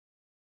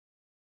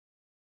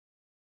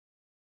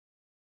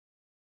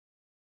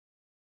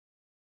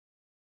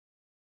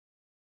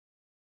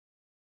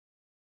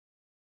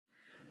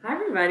Hi,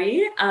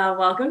 everybody.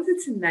 Welcome to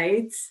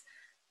tonight's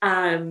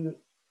um,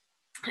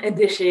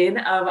 edition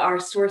of our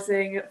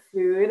Sourcing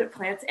Food,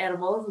 Plants,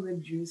 Animals, and the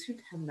Jews Who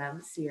Tend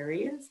Them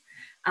series.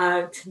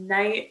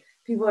 Tonight,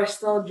 people are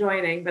still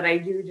joining, but I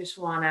do just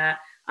want to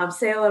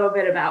say a little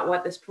bit about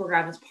what this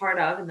program is part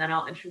of, and then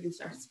I'll introduce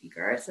our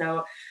speaker.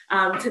 So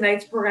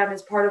tonight's program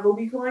is part of a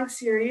week-long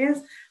series.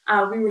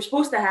 We were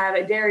supposed to have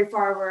a dairy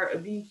farmer, a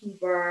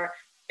beekeeper,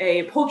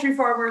 a poultry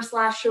farmer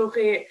slash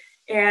shochet,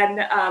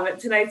 and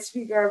tonight's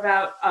speaker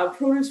about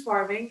produce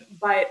farming,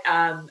 but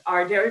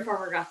our dairy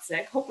farmer got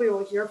sick. Hopefully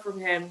we'll hear from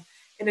him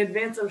in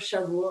advance of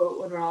Shavuot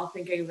when we're all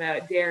thinking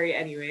about dairy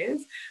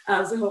anyways.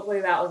 So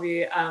hopefully that will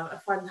be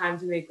a fun time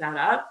to make that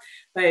up.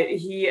 But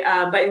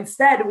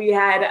instead we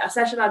had a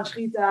session on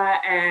Shrita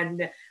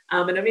and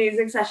an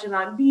amazing session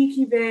on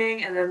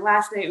beekeeping. And then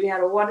last night we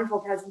had a wonderful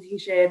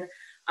presentation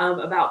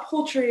about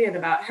poultry and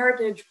about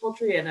heritage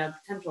poultry and a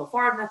potential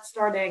farm that's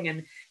starting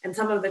and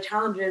some of the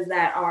challenges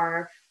that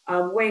are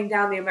weighing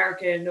down the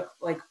American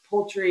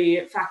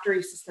poultry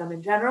factory system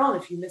in general.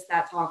 And if you missed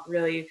that talk,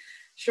 really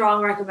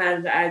strong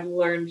recommend. I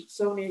learned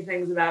so many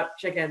things about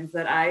chickens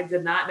that I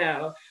did not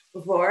know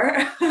before.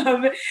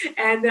 And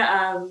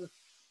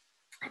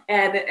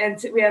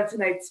we have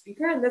tonight's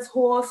speaker, and this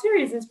whole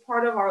series is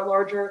part of our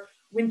larger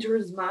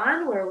Winter's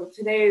Zman, where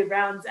today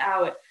rounds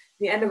out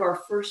the end of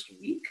our first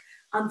week.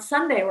 On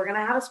Sunday, we're going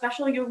to have a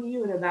special Yom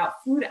Yun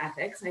about food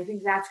ethics, and I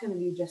think that's going to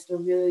be just a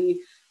really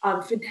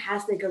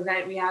fantastic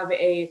event. We have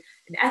an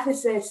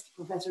ethicist,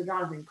 Professor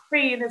Jonathan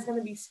Crane is going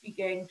to be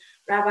speaking,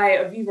 Rabbi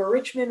Aviva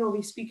Richman will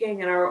be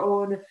speaking, and our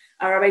own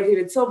Rabbi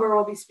David Silber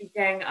will be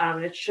speaking,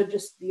 and it should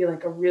just be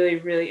like a really,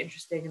 really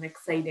interesting and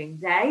exciting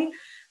day.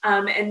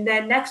 And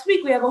then next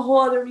week, we have a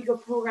whole other week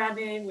of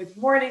programming with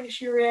morning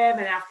shiurim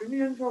and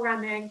afternoon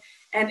programming.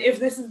 And if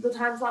this is the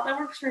time slot that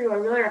works for you, I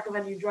really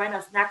recommend you join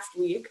us next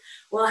week.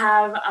 We'll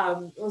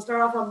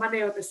start off on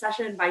Monday with a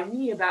session by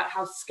me about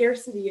how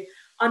scarcity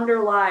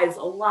underlies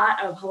a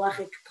lot of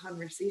halachic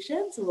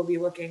conversation. So we'll be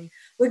looking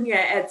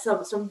at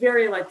some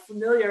very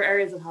familiar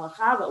areas of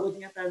halakha, but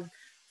looking at them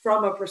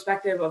from a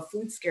perspective of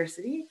food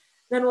scarcity.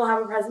 Then we'll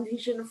have a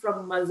presentation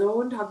from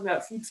Mazon talking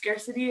about food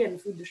scarcity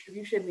and food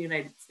distribution in the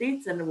United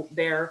States and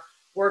their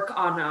work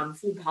on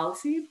food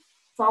policy,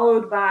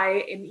 followed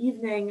by an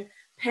evening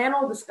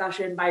panel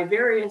discussion by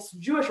various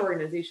Jewish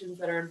organizations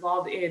that are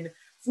involved in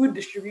food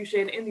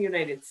distribution in the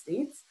United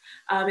States.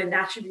 And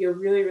that should be a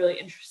really, really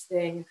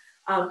interesting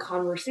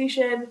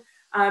conversation.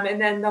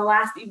 And then the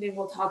last evening,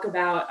 we'll talk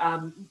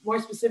about more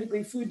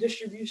specifically food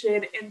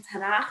distribution in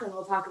Tanakh, and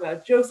we'll talk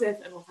about Joseph,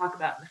 and we'll talk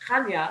about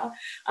Nechaniah,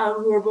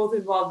 who are both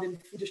involved in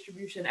food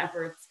distribution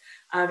efforts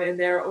in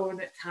their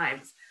own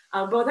times.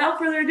 But without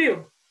further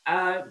ado,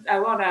 I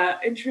want to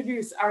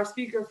introduce our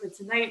speaker for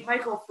tonight,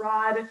 Michael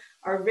Fraade,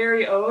 our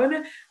very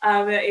own,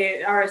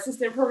 our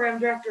assistant program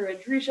director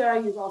at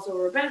Drisha. He's also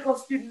a rabbinical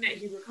student at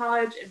Hebrew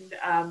College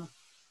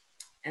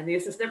and the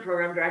assistant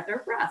program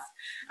director for us.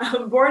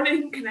 Born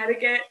in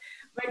Connecticut,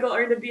 Michael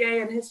earned a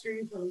BA in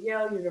history from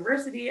Yale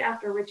University,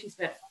 after which he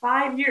spent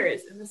 5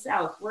 years in the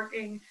South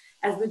working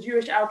as the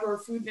Jewish Outdoor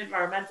Food and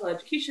Environmental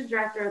Education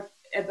Director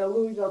at the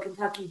Louisville,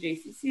 Kentucky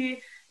JCC,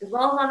 as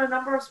well as on a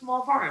number of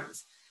small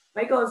farms.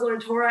 Michael has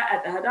learned Torah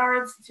at the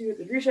Hadar Institute,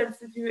 the Drisha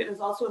Institute, and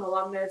is also an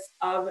alumnus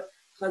of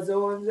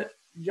Chazon's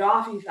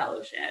Jaffe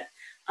Fellowship.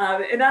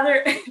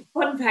 Another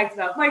fun fact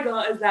about Michael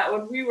is that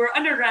when we were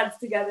undergrads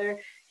together,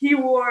 he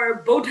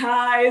wore bow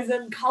ties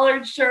and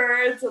collared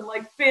shirts and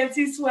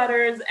fancy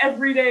sweaters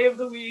every day of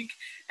the week.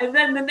 And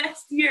then the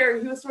next year,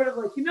 he was sort of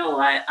like, you know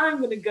what, I'm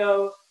going to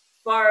go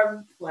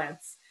farm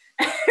plants.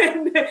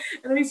 And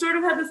then he sort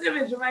of had this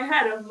image in my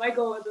head of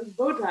Michael with his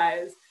bow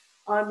ties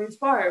on these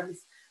farms.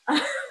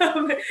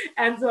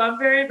 And so I'm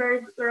very,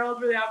 very thrilled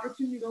for the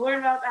opportunity to learn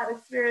about that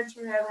experience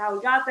from him, how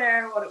he got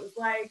there, what it was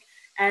like,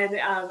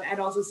 and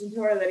also some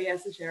Torah that he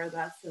has to share with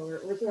us. So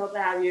we're thrilled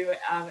to have you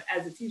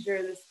as a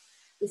teacher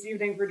this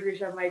evening for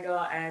Drisha, Michael,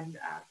 and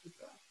keep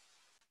going.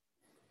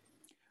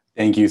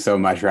 Thank you so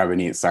much,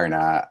 Rabbanit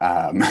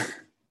Sarna.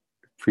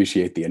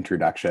 Appreciate the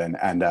introduction,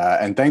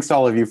 and thanks to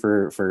all of you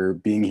for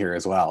being here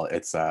as well.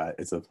 It's a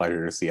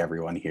pleasure to see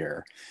everyone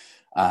here.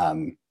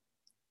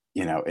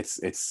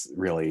 It's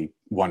really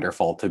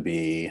wonderful to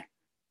be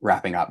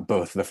wrapping up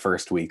both the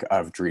first week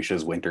of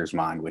Drisha's Winter's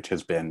Zman, which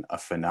has been a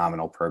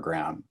phenomenal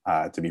program,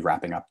 to be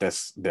wrapping up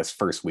this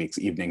first week's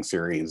evening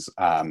series.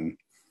 I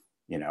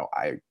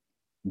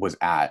was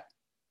at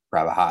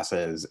Rabbi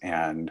Haas's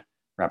and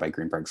Rabbi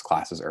Greenberg's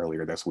classes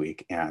earlier this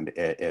week, and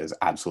it is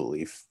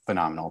absolutely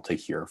phenomenal to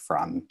hear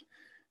from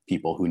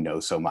people who know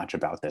so much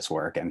about this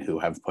work and who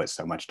have put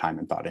so much time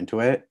and thought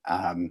into it.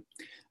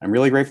 I'm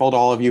really grateful to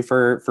all of you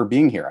for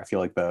being here. I feel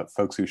like the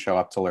folks who show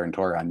up to learn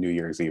Torah on New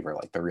Year's Eve are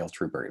like the real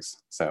troopers.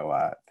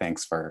 So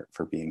thanks for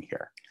being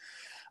here.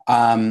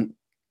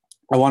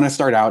 I want to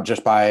start out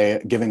just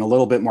by giving a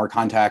little bit more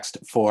context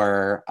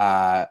for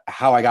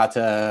how I got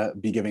to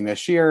be giving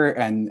this year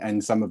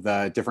and some of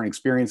the different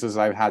experiences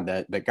I've had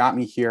that got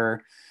me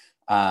here.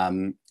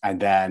 And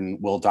then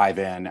we'll dive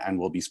in and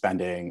we'll be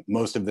spending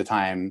most of the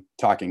time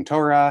talking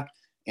Torah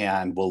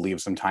and we'll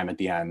leave some time at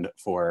the end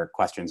for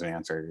questions and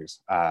answers.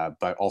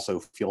 But also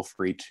feel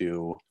free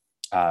to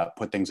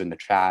put things in the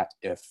chat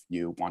if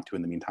you want to.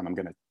 In the meantime, I'm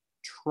going to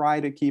try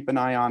to keep an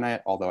eye on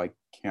it, although I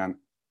can't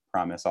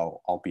promise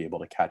I'll be able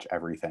to catch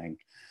everything.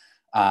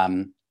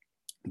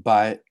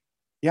 But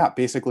yeah,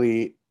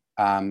 basically,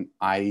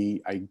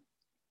 I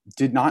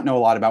did not know a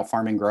lot about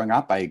farming growing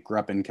up. I grew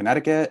up in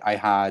Connecticut. I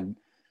had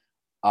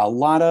a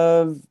lot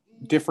of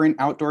different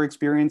outdoor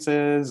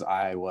experiences.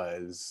 I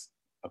was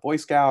a Boy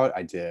Scout.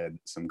 I did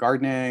some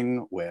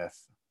gardening with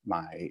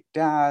my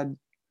dad,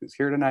 who's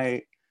here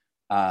tonight.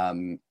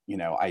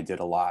 I did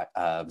a lot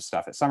of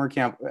stuff at summer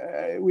camp.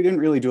 We didn't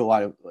really do a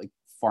lot of like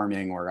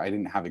farming, or I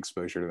didn't have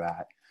exposure to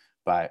that.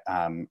 But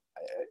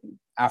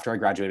after I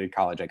graduated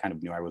college, I kind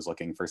of knew I was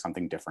looking for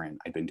something different.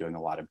 I'd been doing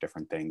a lot of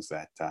different things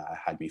that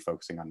had me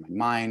focusing on my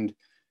mind,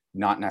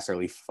 not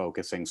necessarily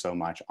focusing so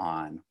much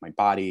on my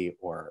body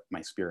or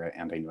my spirit.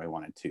 And I knew I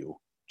wanted to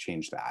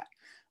change that.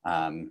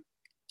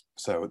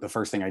 So the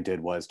first thing I did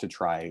was to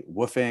try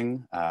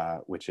woofing,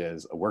 which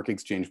is a work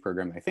exchange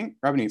program. I think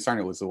Rabbanit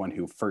Sarna was the one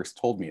who first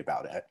told me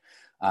about it.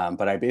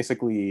 But I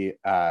basically,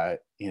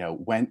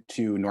 went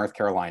to North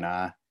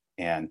Carolina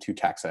and to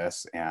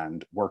Texas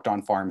and worked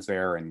on farms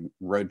there and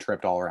road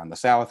tripped all around the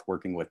South,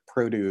 working with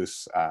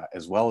produce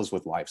as well as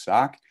with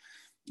livestock.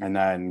 And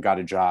then got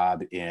a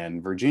job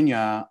in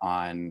Virginia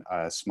on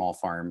a small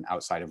farm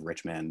outside of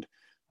Richmond,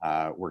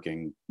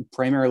 working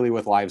primarily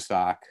with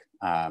livestock.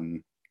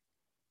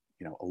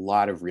 A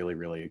lot of really,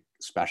 really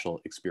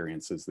special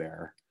experiences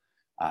there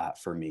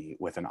for me,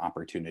 with an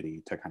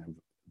opportunity to kind of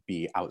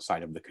be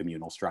outside of the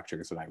communal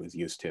structures that I was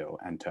used to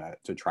and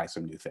to try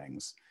some new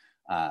things.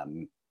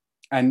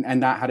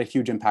 And that had a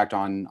huge impact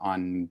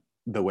on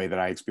the way that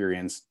I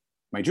experienced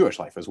my Jewish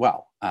life as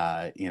well.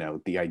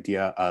 The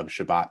idea of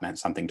Shabbat meant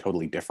something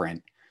totally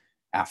different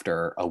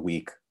after a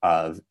week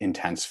of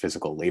intense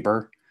physical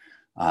labor.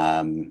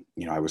 I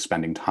was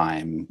spending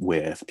time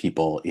with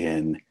people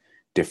in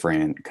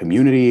different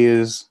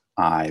communities.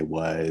 I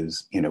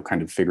was,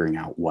 kind of figuring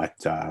out what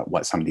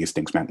some of these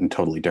things meant in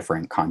totally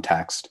different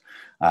context.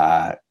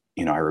 I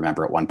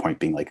remember at one point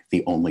being like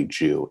the only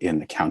Jew in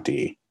the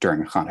county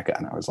during Hanukkah,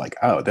 and I was like,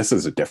 oh, this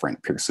is a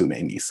different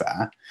Pirsume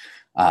Nisa.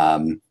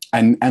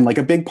 And like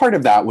a big part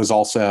of that was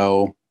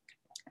also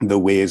the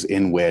ways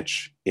in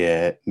which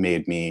it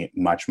made me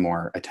much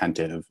more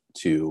attentive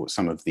to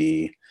some of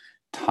the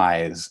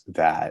ties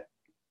that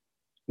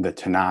the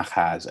Tanakh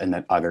has and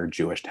that other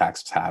Jewish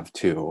texts have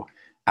to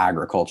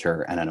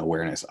agriculture and an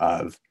awareness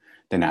of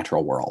the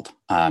natural world.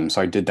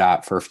 So I did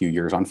that for a few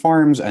years on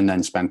farms, and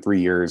then spent 3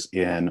 years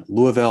in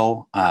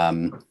Louisville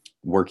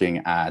working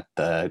at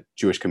the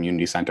Jewish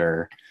Community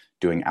Center,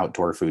 doing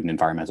outdoor food and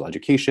environmental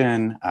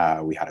education.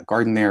 We had a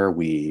garden there.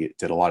 We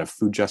did a lot of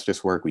food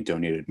justice work. We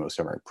donated most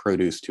of our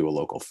produce to a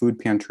local food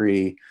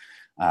pantry.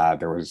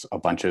 There was a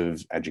bunch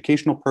of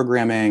educational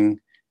programming,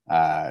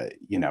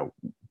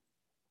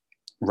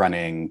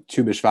 running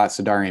Tu B'Shvat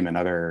Sedarim and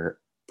other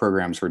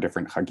programs for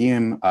different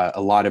Chagim,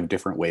 a lot of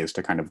different ways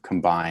to kind of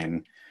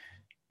combine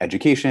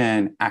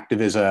education,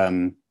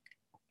 activism,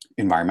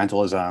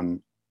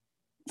 environmentalism,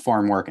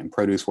 farm work and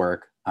produce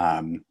work.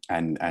 And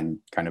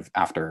kind of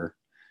after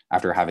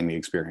having the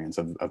experience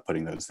of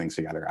putting those things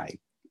together, I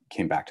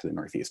came back to the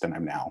Northeast, and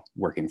I'm now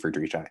working for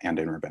Drisha and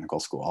in rabbinical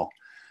school.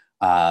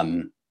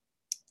 And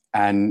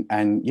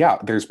yeah,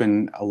 there's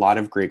been a lot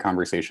of great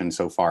conversation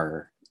so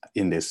far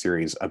in this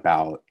series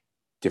about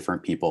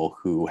different people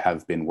who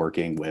have been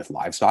working with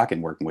livestock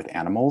and working with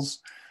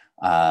animals.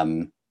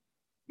 And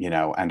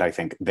I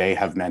think they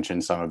have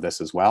mentioned some of this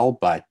as well,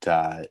 but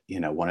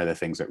one of the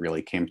things that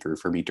really came through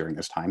for me during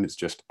this time is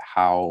just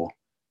how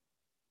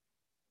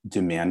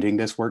demanding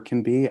this work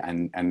can be.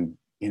 And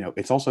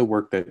it's also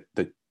work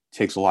that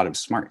takes a lot of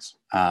smarts.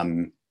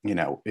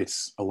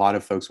 It's a lot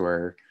of folks who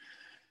are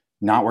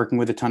not working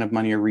with a ton of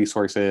money or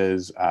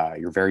resources.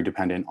 You're very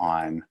dependent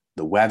on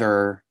the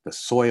weather, the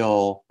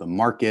soil, the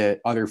market,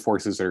 other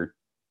forces that are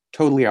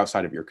totally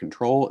outside of your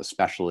control,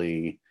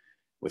 especially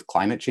with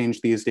climate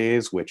change these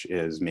days, which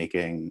is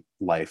making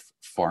life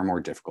far more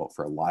difficult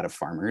for a lot of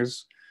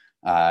farmers.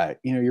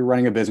 You're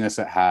running a business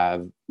that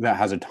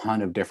has a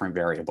ton of different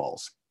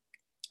variables,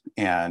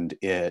 and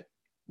it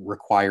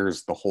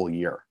requires the whole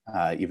year,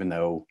 even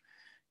though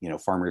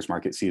farmers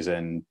market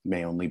season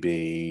may only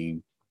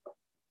be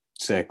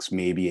 6,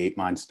 maybe 8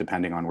 months,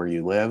 depending on where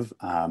you live.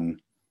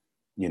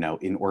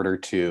 In order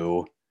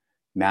to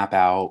map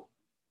out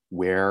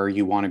where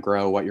you want to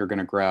grow, what you're going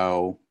to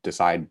grow,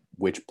 decide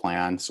which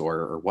plants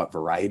or what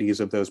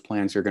varieties of those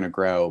plants you're going to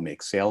grow,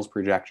 make sales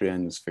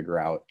projections, figure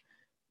out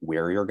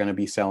where you're going to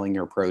be selling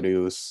your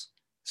produce,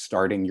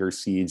 starting your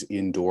seeds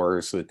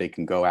indoors so that they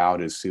can go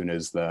out as soon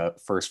as the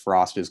first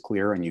frost is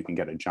clear and you can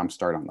get a jump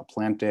start on the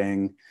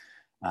planting,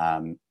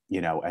 and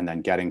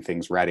then getting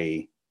things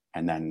ready.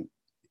 And then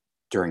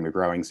during the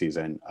growing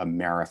season, a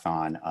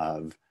marathon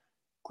of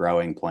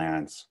growing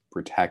plants,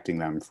 protecting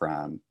them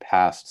from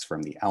pests,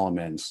 from the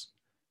elements,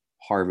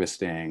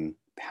 harvesting,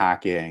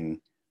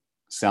 packing,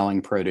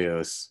 selling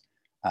produce,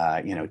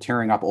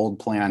 tearing up old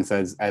plants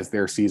as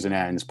their season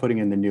ends, putting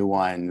in the new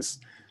ones.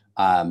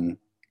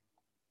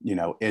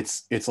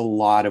 It's a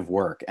lot of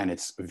work and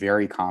it's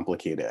very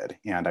complicated.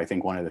 And I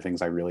think one of the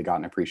things I really got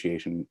an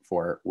appreciation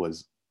for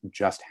was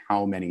just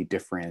how many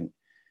different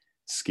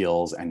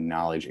skills and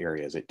knowledge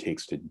areas it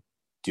takes to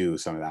do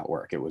some of that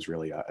work. It was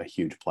really a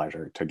huge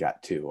pleasure to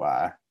get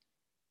to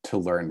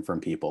learn from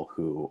people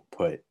who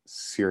put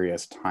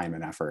serious time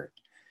and effort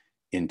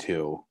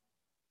into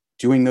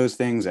doing those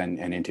things and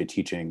into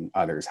teaching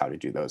others how to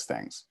do those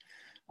things.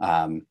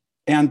 And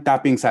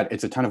that being said,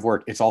 it's a ton of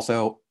work. It's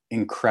also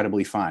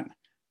incredibly fun.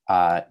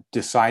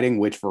 Deciding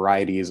which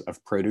varieties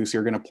of produce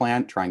you're going to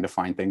plant, trying to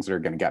find things that are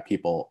going to get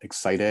people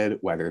excited,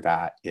 whether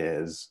that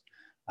is,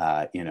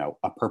 a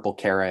purple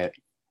carrot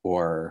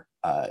or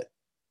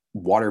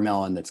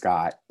watermelon that's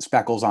got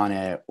speckles on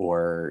it,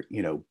 or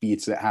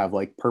beets that have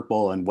like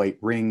purple and white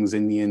rings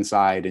in the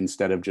inside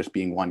instead of just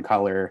being one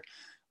color.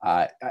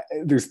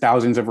 There's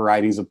thousands of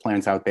varieties of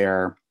plants out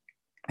there.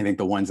 I think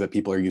the ones that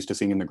people are used to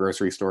seeing in the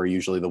grocery store are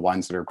usually the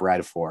ones that are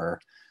bred for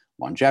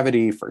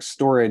longevity, for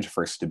storage,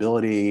 for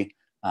stability.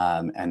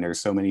 And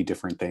there's so many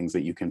different things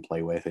that you can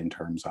play with in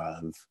terms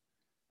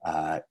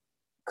of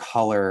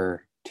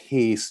color,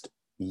 taste,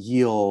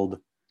 yield,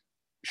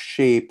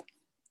 shape,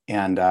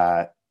 and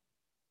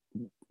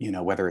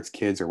whether it's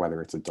kids or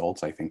whether it's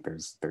adults. I think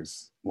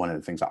there's one of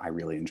the things that I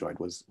really enjoyed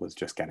was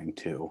just getting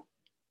to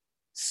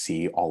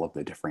see all of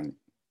the different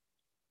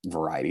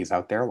varieties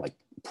out there. Like,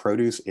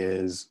 produce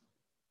is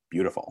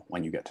beautiful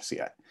when you get to see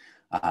it,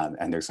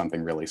 and there's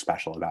something really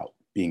special about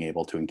being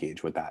able to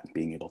engage with that and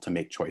being able to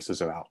make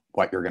choices about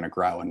what you're going to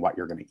grow and what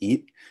you're going to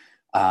eat.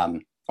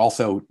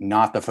 Also,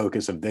 not the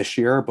focus of this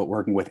year, but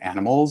working with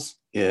animals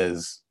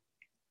is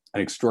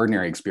an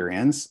extraordinary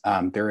experience.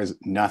 There is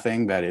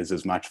nothing that is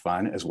as much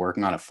fun as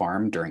working on a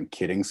farm during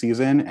kidding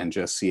season and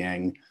just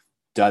seeing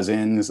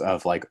dozens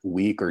of like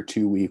week or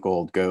 2 week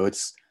old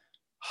goats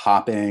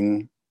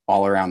hopping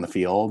all around the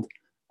field.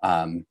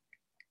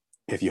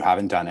 If you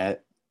haven't done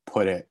it,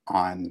 put it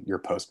on your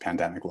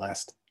post-pandemic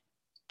list.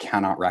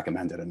 Cannot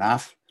recommend it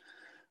enough.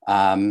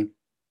 And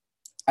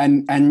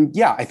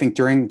yeah, I think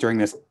during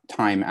this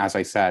time, as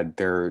I said,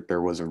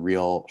 there was a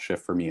real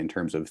shift for me in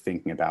terms of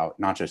thinking about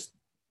not just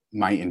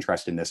my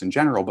interest in this in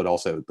general, but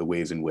also the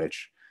ways in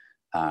which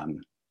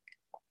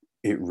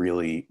it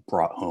really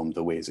brought home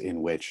the ways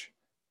in which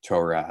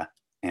Torah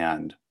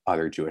and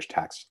other Jewish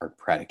texts are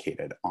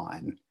predicated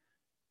on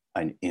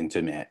an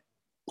intimate,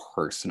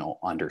 personal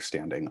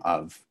understanding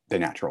of the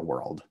natural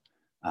world.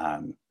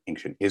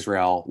 Ancient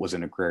Israel was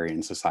an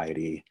agrarian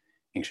society.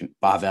 Ancient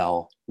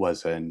Bavel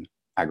was an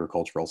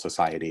agricultural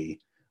society.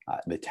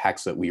 The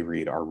texts that we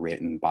read are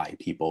written by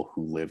people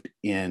who lived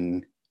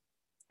in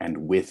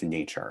and with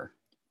nature.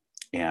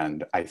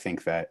 And I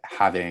think that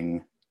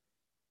having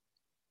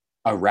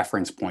a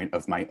reference point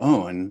of my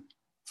own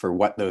for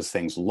what those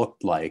things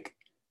looked like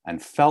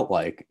and felt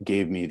like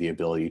gave me the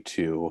ability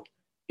to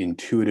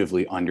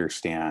intuitively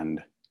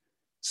understand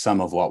some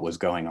of what was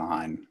going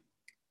on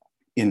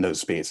in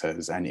those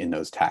spaces and in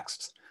those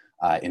texts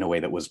in a way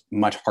that was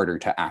much harder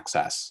to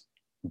access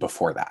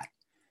before that.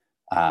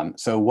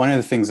 So one of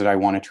the things that I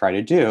want to try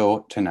to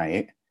do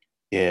tonight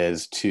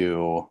is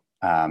to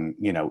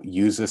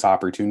use this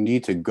opportunity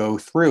to go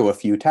through a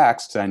few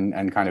texts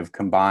and kind of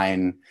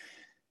combine,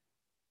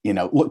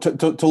 to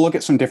look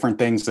at some different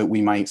things that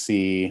we might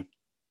see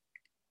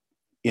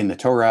in the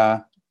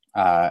Torah,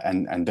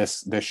 and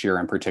this year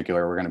in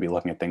particular, we're going to be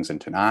looking at things in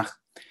Tanakh,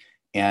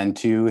 and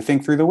to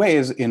think through the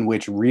ways in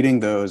which reading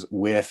those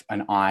with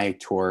an eye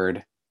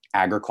toward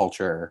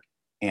agriculture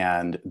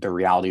and the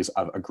realities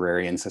of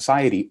agrarian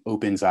society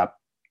opens up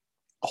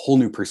whole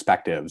new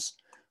perspectives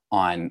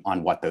on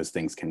what those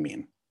things can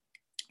mean.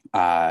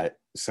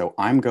 So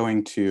I'm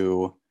going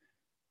to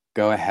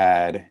go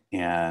ahead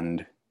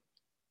and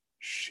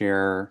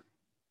share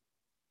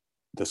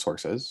the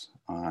sources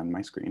on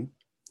my screen.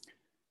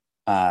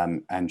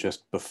 And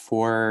just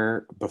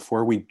before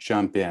we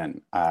jump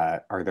in,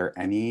 are there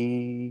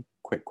any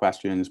quick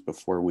questions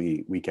before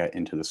we get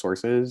into the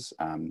sources,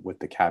 with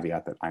the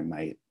caveat that I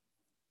might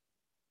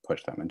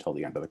push them until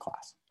the end of the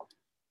class?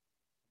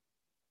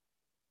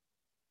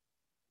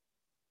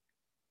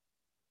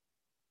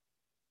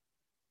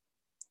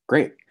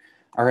 Great.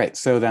 All right,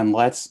 so then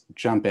let's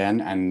jump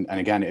in. And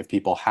again, if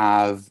people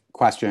have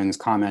questions,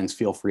 comments,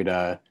 feel free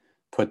to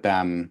put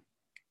them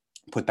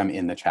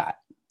in the chat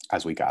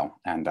as we go,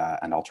 and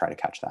I'll try to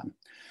catch them.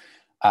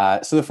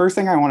 So the first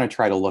thing I want to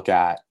try to look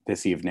at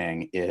this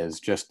evening is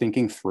just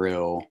thinking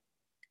through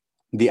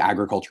the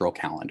agricultural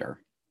calendar.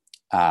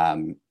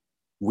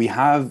 We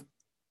have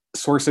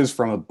sources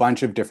from a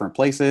bunch of different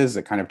places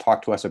that kind of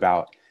talk to us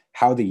about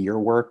how the year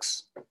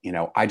works.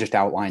 I just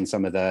outlined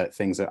some of the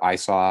things that I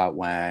saw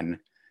when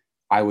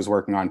I was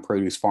working on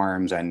produce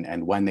farms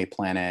and when they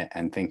plant it,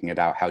 and thinking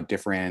about how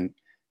different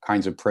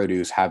kinds of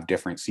produce have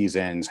different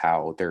seasons,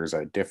 how there's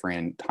a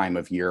different time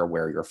of year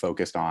where you're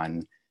focused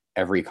on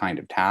every kind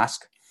of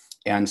task.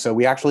 And so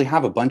we actually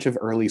have a bunch of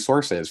early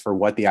sources for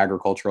what the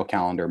agricultural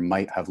calendar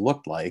might have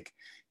looked like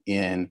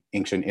in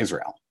ancient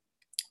Israel.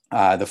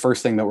 The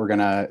first thing that we're going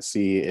to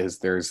see is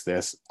there's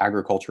this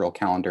agricultural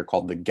calendar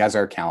called the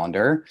Gezer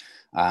calendar.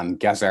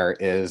 Gezer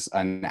is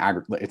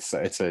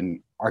it's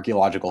an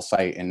archaeological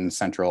site in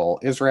central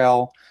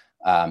Israel.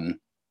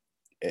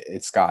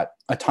 It's got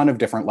a ton of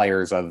different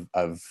layers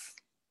of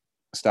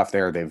stuff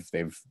there.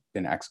 They've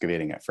been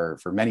excavating it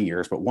for many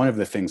years, but one of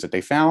the things that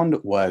they found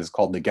was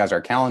called the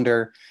Gezer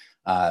calendar.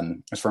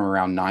 It's from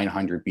around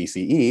 900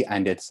 BCE,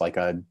 and it's like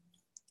a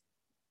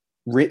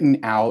written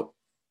out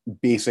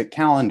basic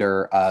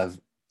calendar of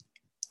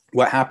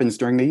what happens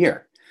during the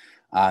year.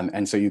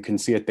 And so you can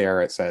see it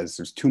there. It says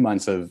there's 2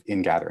 months of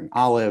ingathering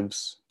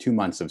olives, 2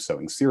 months of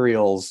sowing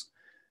cereals,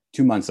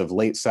 2 months of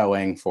late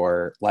sowing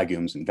for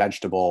legumes and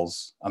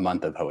vegetables, a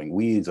month of hoeing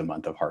weeds, a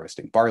month of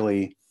harvesting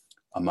barley,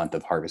 a month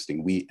of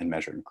harvesting wheat and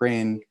measured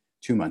grain,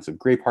 2 months of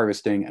grape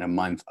harvesting, and a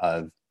month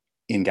of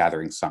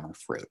ingathering summer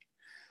fruit.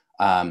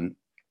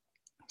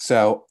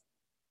 So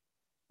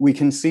we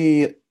can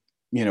see,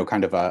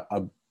 kind of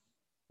a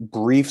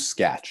brief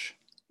sketch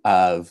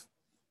of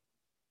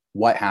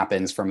what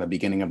happens from the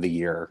beginning of the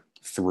year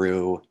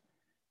through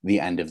the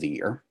end of the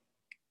year.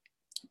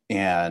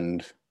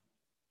 And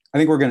I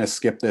think we're going to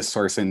skip this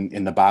source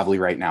in the Bavli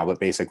right now, but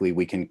basically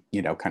we can,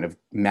 kind of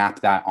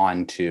map that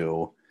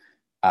onto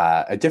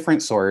a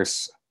different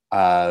source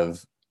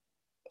of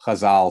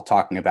Chazal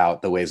talking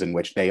about the ways in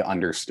which they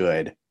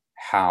understood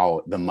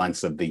how the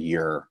months of the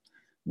year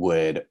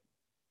would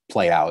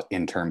play out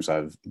in terms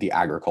of the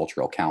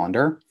agricultural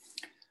calendar.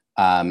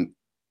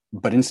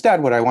 But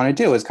instead, what I want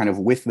to do is kind of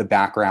with the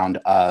background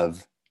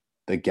of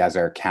the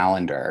Gezer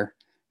calendar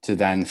to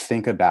then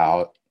think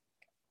about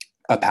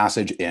a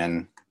passage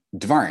in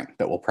Devarim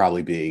that will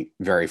probably be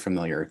very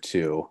familiar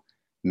to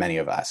many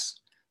of us,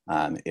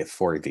 if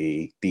for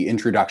the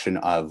introduction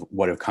of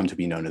what have come to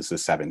be known as the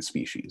 7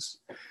 species.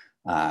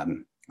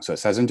 So it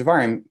says in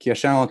Devarim, Ki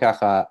Hashem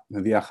Elokecha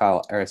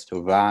meviach eretz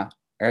tova,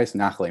 eretz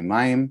nachle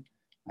mayim,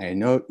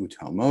 ayanot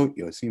utomot,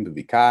 yosim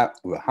b'bika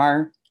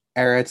ubahar,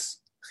 eretz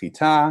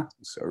chita,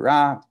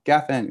 sorah,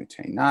 gefen,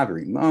 uteina,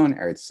 v'rimon,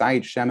 eretz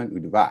sayid, shemen,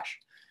 udavash.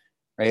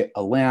 Right?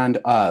 A land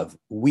of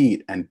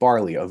wheat and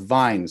barley, of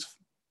vines,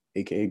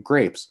 aka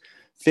grapes,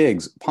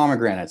 figs,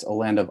 pomegranates, a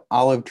land of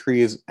olive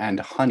trees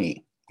and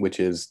honey, which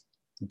is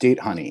date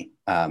honey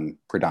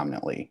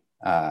predominantly.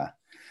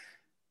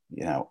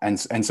 And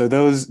so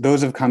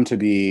those have come to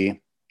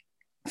be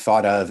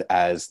thought of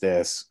as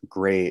this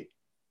great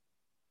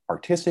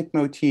artistic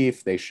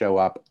motif. They show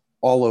up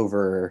all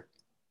over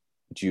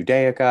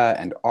Judaica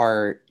and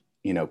art.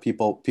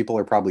 People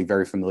are probably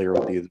very familiar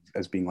with these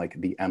as being like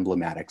the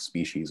emblematic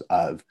species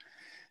of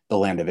the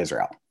land of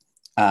Israel.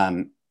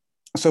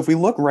 So if we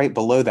look right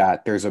below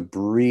that, there's a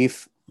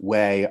brief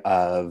way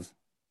of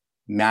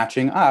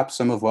matching up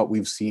some of what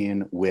we've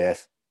seen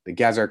with the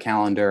Gezer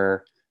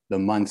calendar, the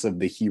months of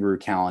the Hebrew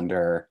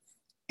calendar,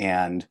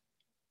 and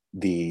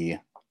the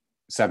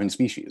 7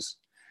 species.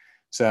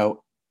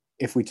 So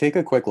if we take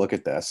a quick look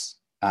at this,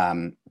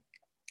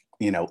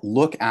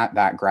 look at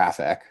that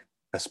graphic,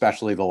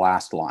 especially the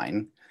last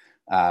line,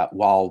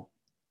 while,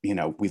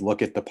 we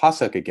look at the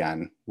pasuk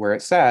again, where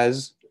it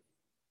says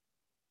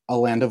a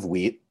land of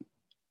wheat,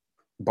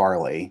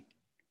 barley,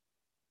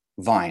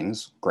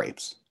 vines,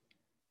 grapes,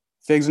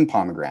 figs and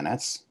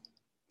pomegranates,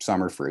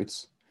 summer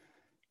fruits,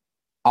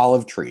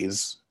 olive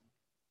trees,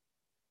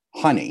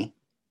 honey.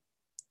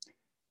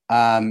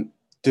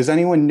 Does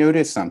anyone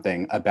notice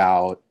something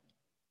about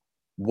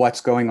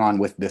what's going on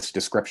with this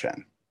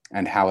description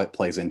and how it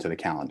plays into the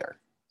calendar?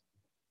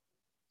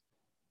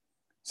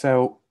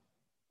 So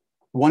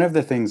one of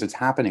the things that's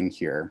happening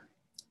here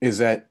is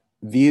that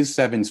these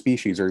 7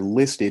 species are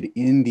listed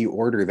in the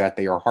order that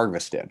they are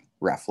harvested,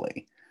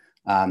 roughly.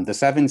 The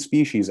 7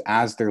 species,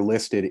 as they're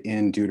listed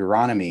in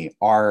Deuteronomy,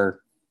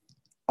 are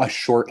a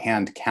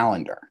shorthand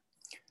calendar.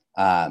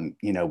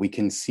 We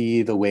can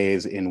see the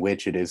ways in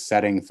which it is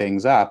setting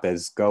things up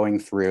as going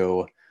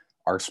through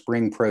our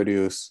spring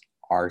produce,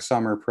 our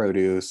summer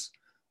produce,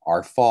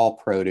 our fall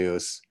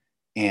produce.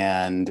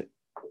 And,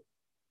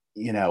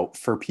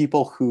 for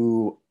people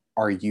who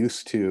are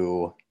used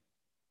to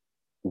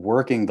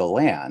working the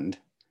land,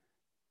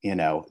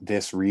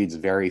 this reads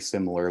very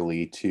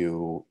similarly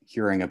to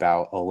hearing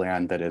about a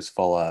land that is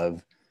full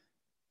of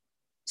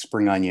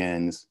spring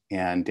onions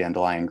and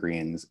dandelion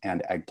greens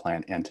and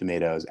eggplant and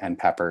tomatoes and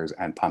peppers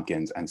and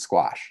pumpkins and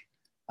squash.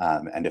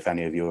 And if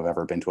any of you have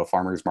ever been to a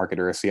farmer's market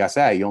or a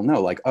CSA, you'll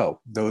know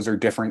those are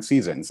different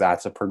seasons.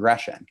 That's a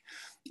progression.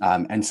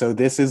 And so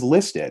this is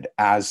listed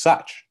as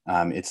such.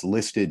 It's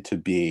listed to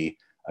be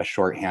a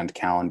shorthand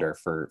calendar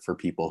for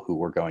people who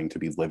were going to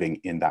be living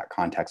in that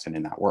context and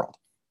in that world.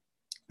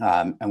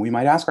 And we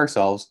might ask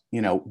ourselves,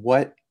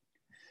 what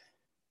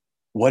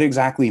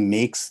exactly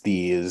makes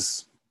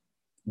these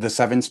the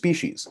 7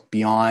 species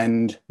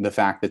beyond the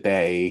fact that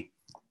they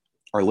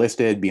are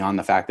listed, beyond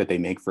the fact that they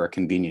make for a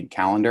convenient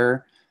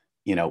calendar?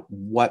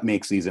 What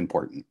makes these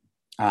important?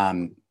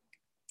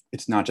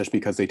 It's not just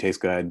because they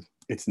taste good.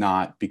 It's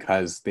not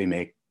because they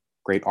make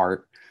great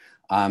art.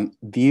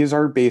 These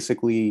are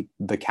basically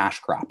the cash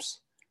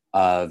crops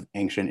of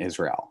ancient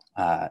Israel.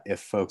 If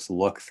folks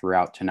look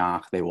throughout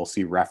Tanakh, they will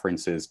see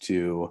references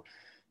to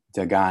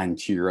Dagan,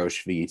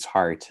 Tirosh,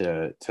 V'yitzhar,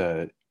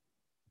 to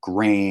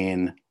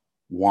grain,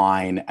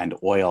 wine, and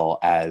oil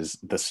as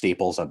the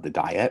staples of the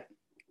diet.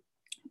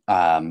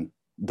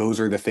 Those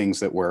are the things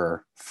that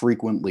were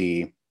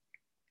frequently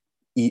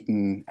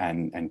eaten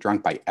and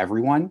drunk by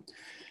everyone.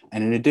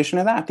 And in addition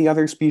to that, the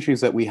other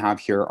species that we have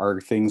here are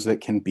things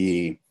that can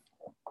be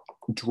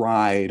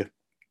dried,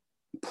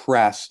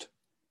 pressed,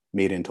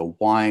 made into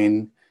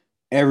wine.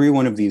 Every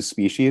one of these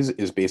species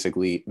is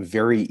basically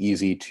very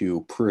easy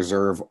to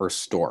preserve or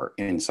store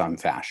in some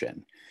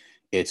fashion.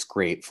 It's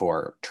great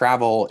for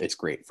travel, it's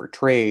great for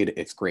trade,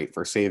 it's great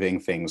for saving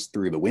things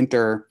through the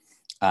winter.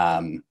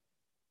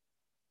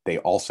 They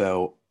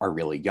also are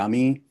really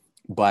yummy,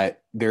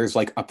 but there's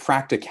like a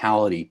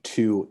practicality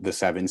to the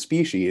 7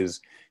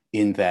 species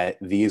in that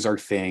these are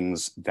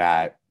things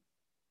that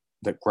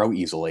grow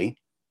easily,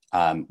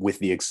 with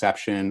the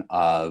exception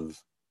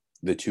of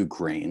the 2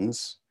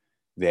 grains.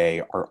 They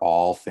are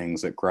all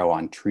things that grow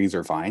on trees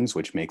or vines,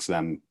 which makes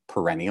them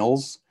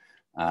perennials.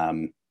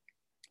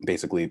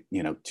 Basically,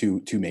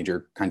 two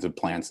major kinds of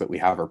plants that we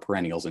have are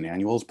perennials and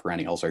annuals.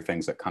 Perennials are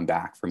things that come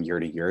back from year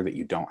to year that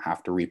you don't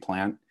have to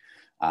replant.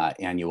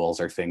 Annuals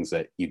are things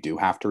that you do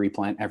have to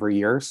replant every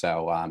year.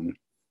 So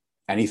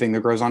anything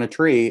that grows on a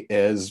tree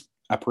is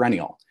a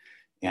perennial.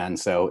 And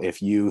so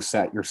if you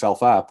set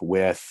yourself up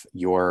with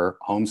your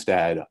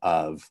homestead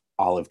of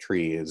olive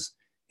trees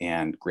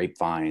and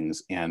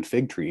grapevines and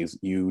fig trees,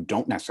 you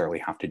don't necessarily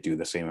have to do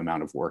the same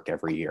amount of work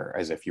every year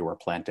as if you were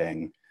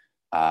planting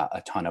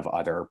a ton of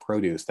other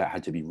produce that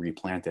had to be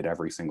replanted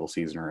every single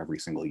season or every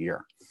single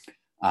year.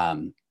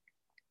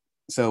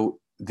 So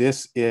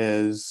this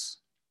is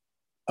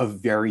a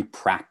very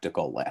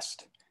practical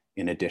list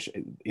in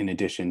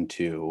addition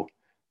to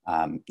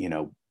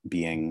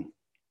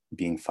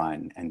being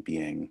fun and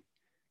being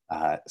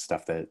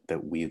stuff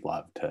that we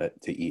love to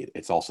eat.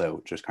 It's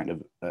also just kind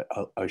of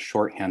a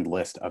shorthand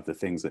list of the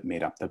things that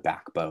made up the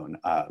backbone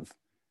of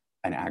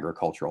an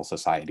agricultural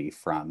society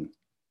from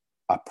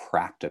a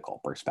practical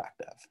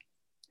perspective.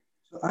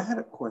 So I had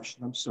a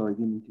question. I'm sorry, I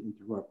didn't mean to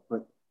interrupt,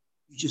 but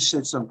you just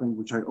said something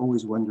which I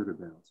always wondered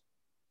about.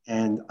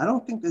 And I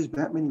don't think there's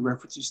that many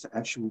references to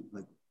actual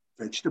like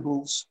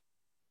vegetables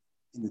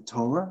in the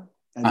Torah.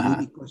 And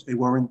maybe because they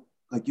weren't,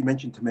 like you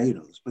mentioned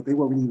tomatoes, but they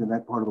weren't even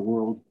that part of the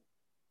world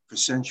for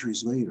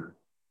centuries later.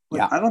 But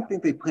yeah. I don't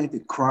think they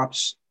planted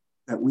crops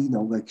that we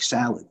know, like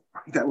salad.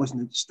 That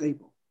wasn't a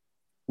staple.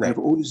 Right. I've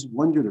always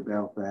wondered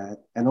about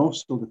that. And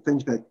also the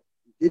things that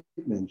you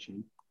did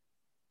mention,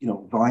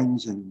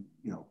 vines and,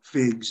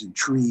 figs and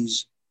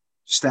trees,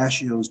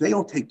 pistachios, they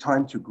all take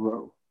time to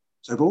grow.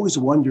 So I've always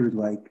wondered,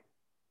 like,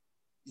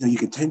 you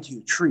can tend to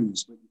your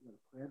trees, but you've got to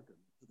plant them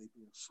until they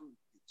bear fruit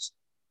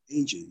in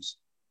ages.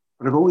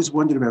 But I've always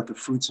wondered about the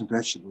fruits and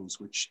vegetables,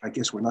 which I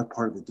guess were not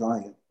part of the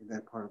diet in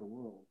that part of the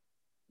world.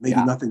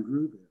 Maybe nothing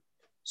grew there.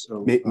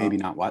 So maybe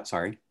not what,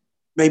 sorry?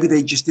 Maybe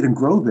they just didn't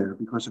grow there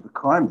because of the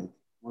climate,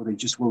 or they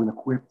just weren't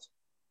equipped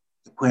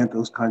to plant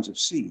those kinds of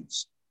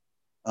seeds.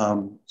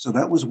 So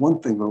that was one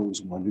thing I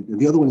always wondered. And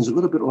the other one is a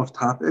little bit off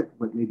topic,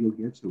 but maybe you'll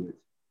get to it.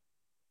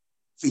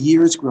 For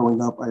years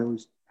growing up, I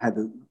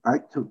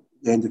took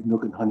Land of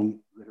Milk and Honey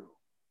literal.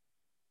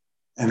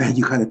 And then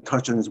you kind of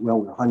touch on as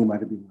well, where honey might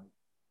have been like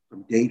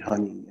from date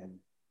honey and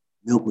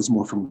milk was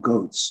more from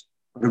goats.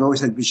 But I've always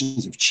had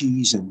visions of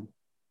cheese and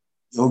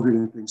yogurt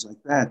and things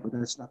like that, but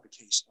that's not the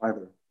case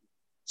either.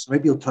 So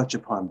maybe you'll touch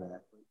upon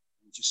that, but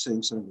you're just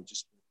saying something that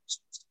just...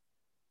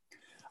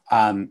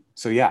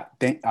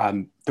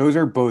 those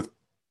are both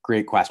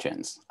great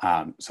questions.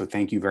 So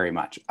thank you very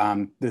much.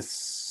 I'm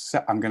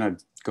going to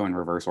go in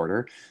reverse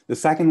order. The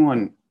second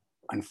one,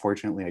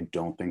 unfortunately, I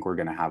don't think we're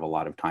going to have a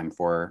lot of time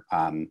for.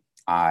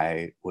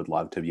 I would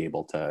love to be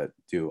able to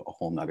do a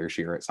whole nother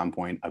share at some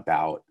point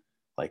about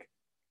like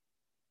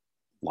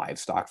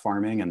livestock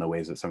farming and the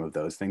ways that some of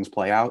those things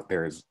play out.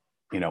 There's,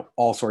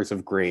 all sorts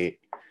of great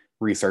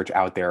research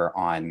out there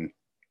on,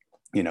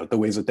 the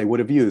ways that they would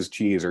have used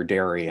cheese or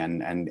dairy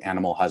and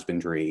animal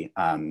husbandry.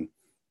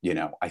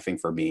 I think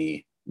for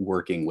me,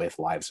 working with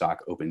livestock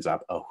opens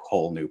up a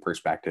whole new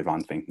perspective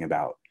on thinking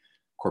about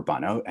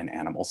korbanot and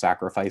animal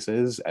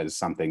sacrifices as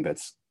something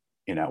that's,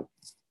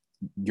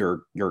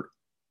 you're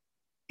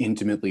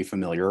intimately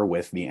familiar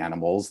with the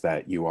animals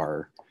that you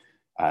are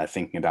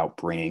thinking about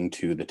bringing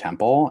to the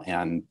temple.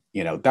 And,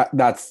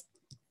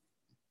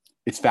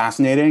 it's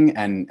fascinating.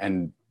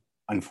 And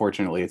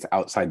unfortunately, it's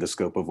outside the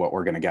scope of what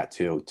we're going to get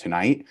to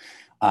tonight.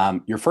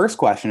 Your first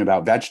question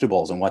about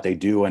vegetables and what they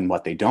do and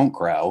what they don't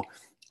grow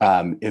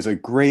is a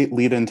great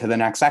lead into the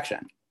next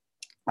section.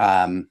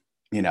 And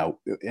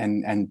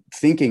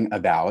thinking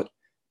about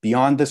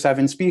beyond the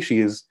 7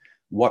 species,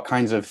 what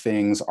kinds of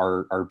things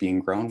are being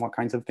grown, what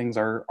kinds of things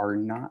are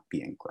not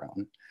being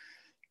grown.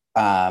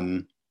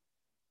 And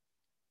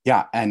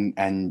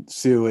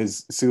Sue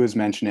is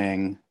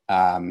mentioning,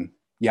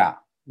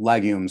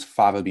 legumes,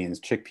 fava beans,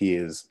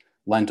 chickpeas,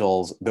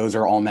 lentils, those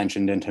are all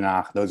mentioned in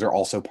Tanakh. Those are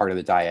also part of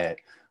the diet.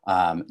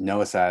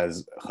 Noah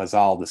says,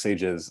 Chazal, the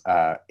sages,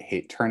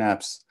 hate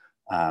turnips.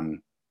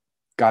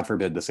 God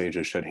forbid the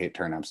sages should hate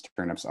turnips.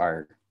 Turnips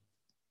are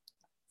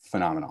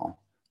phenomenal.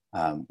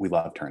 We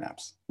love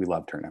turnips. We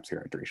love turnips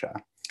here at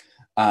Drisha.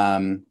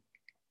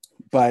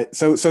 But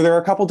so there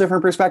are a couple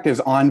different perspectives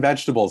on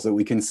vegetables that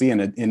we can see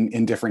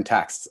in different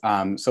texts.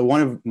 So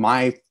one of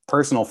my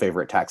personal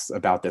favorite texts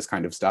about this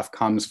kind of stuff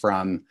comes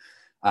from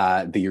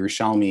the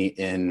Yerushalmi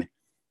in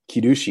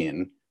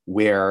Kiddushin,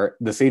 where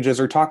the sages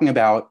are talking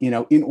about,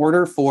 in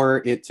order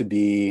for it to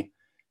be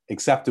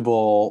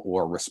acceptable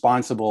or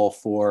responsible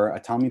for a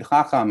Talmid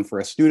Chacham, for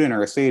a student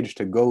or a sage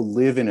to go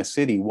live in a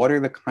city, what are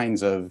the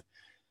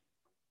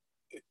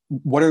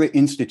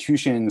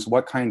institutions,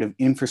 what kind of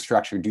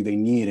infrastructure do they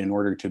need in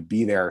order to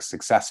be there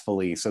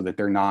successfully, so that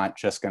they're not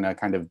just going to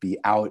kind of be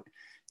out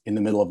in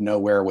the middle of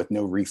nowhere with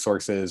no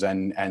resources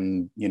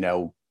and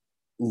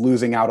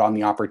losing out on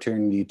the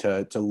opportunity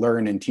to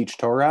learn and teach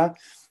Torah.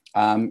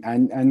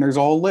 And there's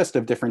a whole list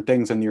of different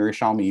things in the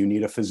Yerushalmi. You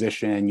need a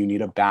physician, you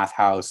need a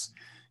bathhouse,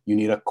 you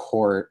need a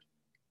court.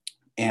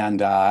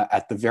 And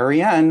at the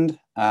very end,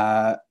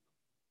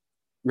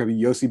 Rabbi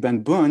Yossi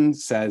ben Bun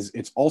says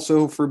it's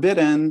also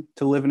forbidden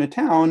to live in a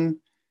town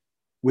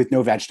with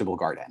no vegetable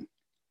garden,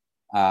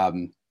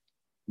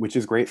 which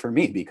is great for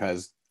me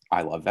because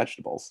I love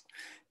vegetables.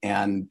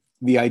 And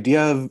the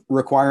idea of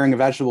requiring a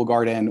vegetable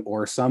garden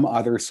or some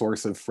other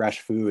source of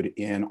fresh food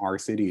in our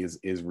cities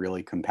is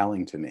really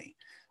compelling to me.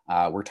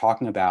 We're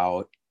talking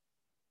about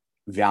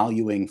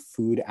valuing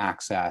food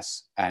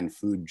access and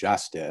food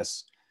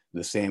justice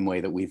the same way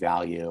that we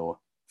value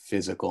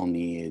physical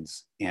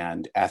needs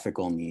and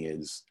ethical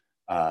needs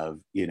of,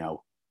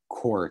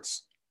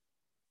 courts,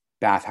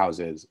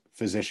 bathhouses,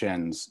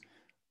 physicians.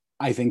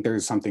 I think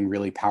there's something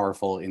really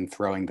powerful in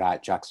throwing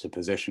that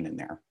juxtaposition in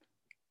there.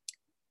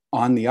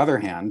 On the other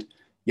hand,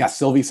 yes,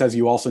 Sylvie says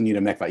you also need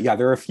a mikvah. Yeah,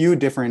 there are a few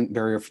different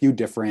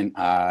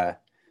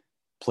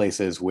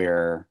places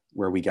where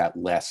we get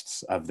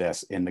lists of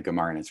this in the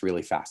Gemara, and it's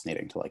really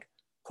fascinating to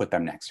put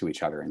them next to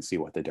each other and see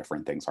what the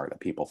different things are that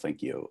people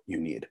think you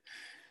need.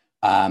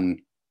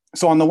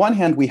 So on the one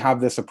hand, we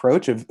have this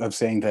approach of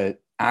saying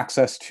that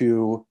access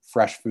to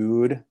fresh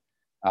food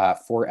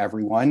for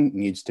everyone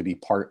needs to be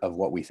part of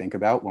what we think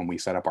about when we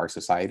set up our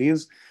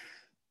societies.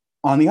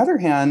 On the other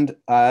hand,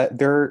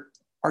 there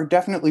are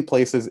definitely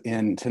places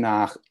in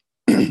Tanakh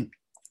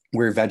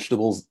where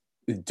vegetables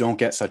don't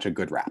get such a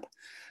good rap.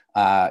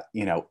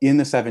 In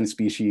the 7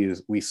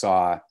 species, we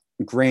saw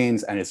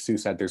grains, and as Sue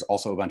said, there's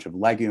also a bunch of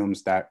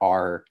legumes that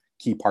are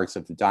key parts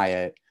of the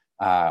diet.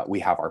 We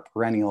have our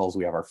perennials,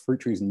 we have our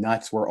fruit trees.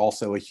 Nuts were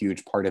also a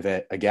huge part of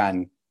it.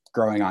 Again,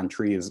 growing on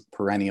trees,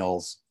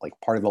 perennials,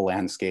 part of the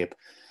landscape.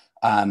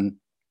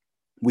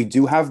 We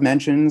do have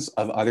mentions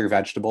of other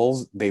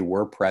vegetables. They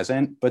were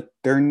present, but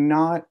they're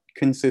not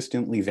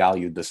consistently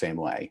valued the same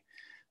way.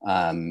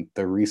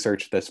 The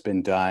research that's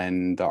been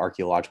done, the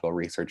archaeological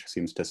research,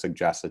 seems to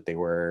suggest that they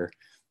were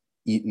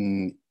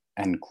eaten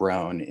and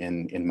grown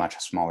in much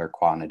smaller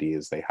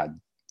quantities. They had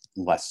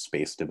less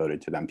space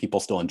devoted to them. People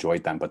still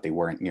enjoyed them, but they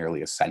weren't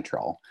nearly as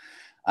central.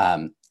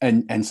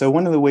 And so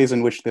one of the ways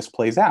in which this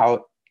plays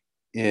out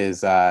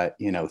is,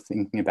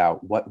 thinking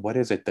about what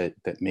is it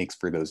that makes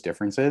for those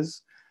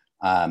differences.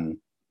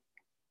 Again,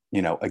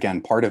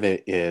 part of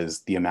it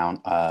is the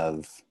amount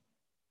of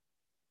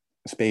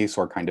space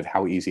or kind of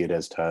how easy it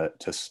is to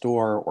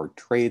store or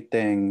trade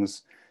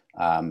things.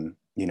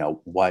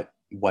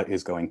 What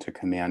is going to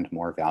command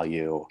more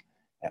value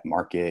at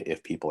market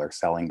if people are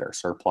selling their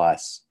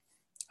surplus.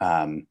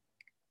 And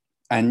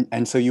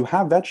so you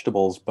have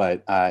vegetables,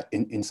 but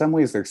in some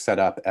ways they're set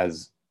up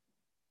as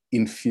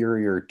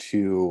inferior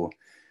to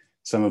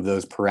some of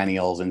those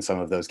perennials and some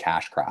of those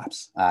cash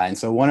crops. And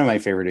so one of my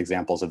favorite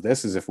examples of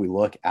this is if we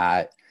look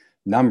at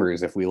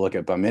numbers, if we look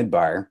at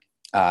Bamidbar,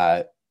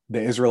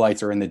 the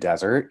Israelites are in the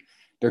desert.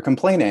 They're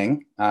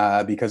complaining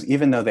because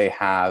even though they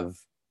have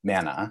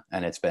manna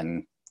and it's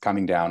been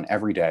coming down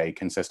every day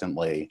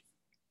consistently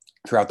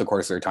throughout the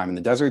course of their time in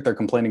the desert, they're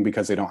complaining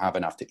because they don't have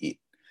enough to eat.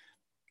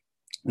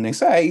 And they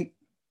say,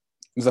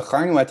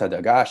 "Zacharnu et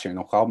hadaga asher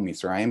nochal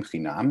b'Mitzrayim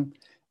chinam,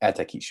 et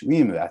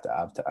hakishvim ve'et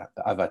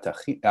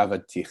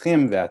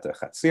avatichim ve'et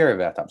hachatzir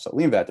ve'et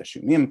absalim ve'et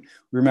hashumim."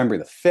 Remember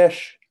the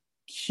fish,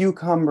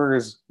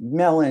 cucumbers,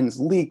 melons,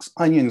 leeks,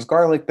 onions,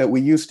 garlic that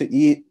we used to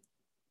eat.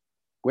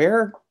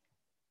 Where?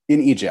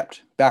 In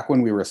Egypt, back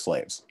when we were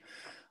slaves.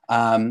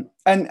 And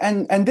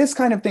this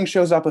kind of thing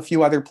shows up a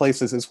few other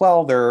places as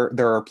well. There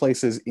are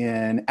places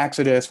in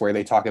Exodus where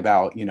they talk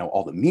about,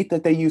 all the meat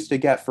that they used to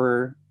get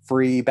for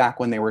free back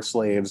when they were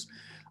slaves.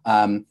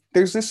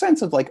 There's this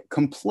sense of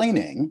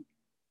complaining,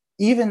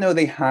 even though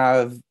they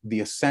have the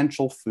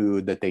essential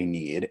food that they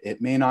need.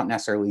 It may not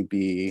necessarily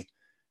be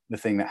the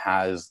thing that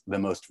has the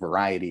most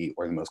variety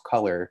or the most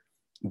color,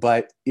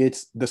 but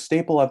it's the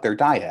staple of their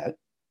diet.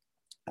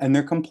 And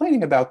they're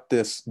complaining about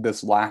this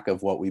lack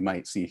of what we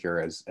might see here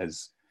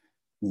as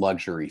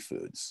luxury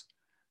foods.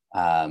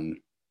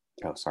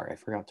 Sorry, I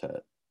forgot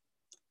to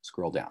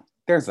scroll down.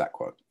 There's that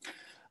quote.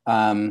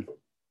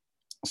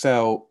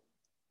 So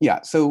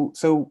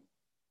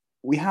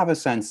we have a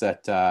sense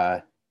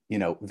that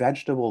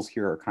vegetables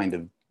here are kind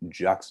of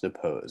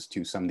juxtaposed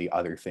to some of the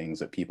other things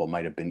that people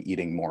might have been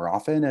eating more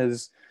often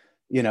as,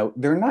 you know,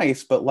 they're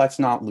nice, but let's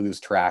not lose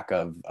track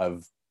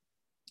of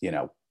you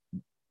know,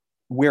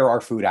 where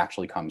our food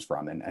actually comes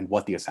from and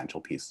what the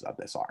essential pieces of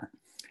this are.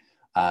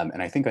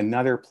 And I think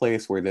another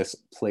place where this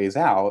plays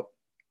out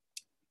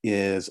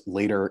is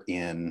later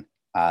in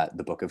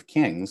the Book of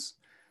Kings.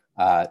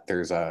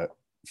 There's a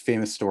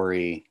famous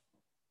story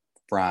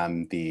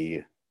from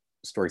the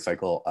story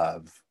cycle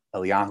of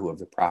Eliyahu, of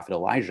the prophet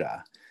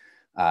Elijah,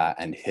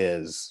 and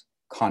his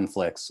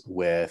conflicts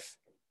with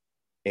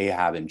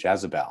Ahab and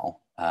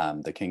Jezebel,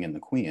 the king and the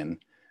queen,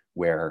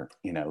 where,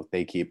 you know,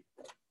 they keep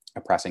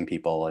oppressing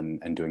people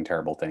and doing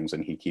terrible things,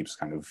 and he keeps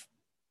kind of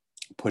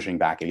pushing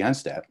back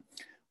against it.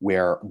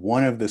 Where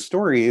one of the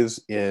stories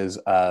is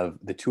of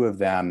the two of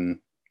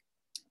them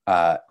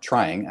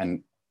trying,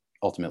 and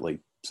ultimately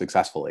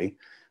successfully,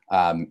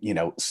 you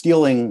know,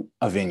 stealing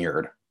a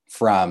vineyard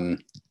from,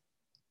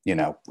 you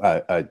know,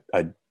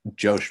 a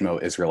Joe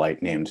Schmo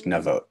Israelite named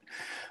Navot.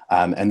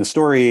 And the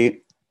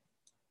story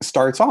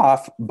starts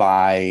off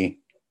by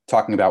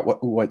talking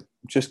about what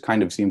just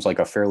kind of seems like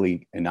a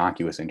fairly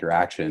innocuous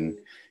interaction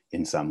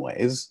in some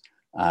ways.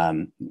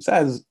 It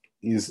says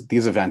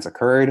these events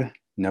occurred.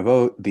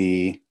 Navot,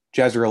 the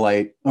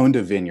Jezreelite, owned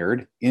a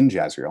vineyard in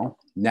Jezreel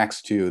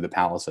next to the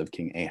palace of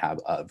King Ahab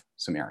of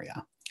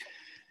Samaria.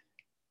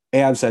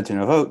 Ahab said to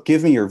Navot,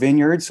 "Give me your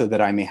vineyard so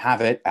that I may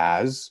have it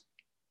as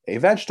a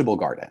vegetable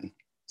garden,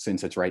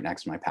 since it's right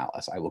next to my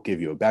palace. I will give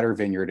you a better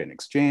vineyard in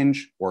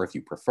exchange, or if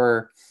you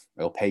prefer,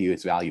 I will pay you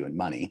its value in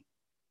money."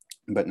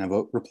 But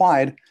Navot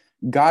replied,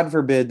 "God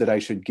forbid that I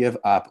should give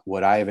up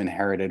what I have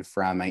inherited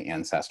from my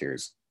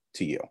ancestors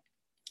to you."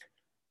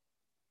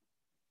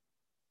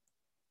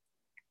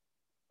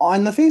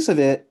 On the face of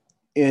it,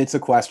 it's a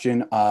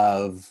question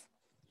of,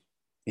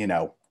 you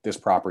know, this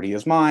property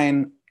is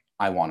mine.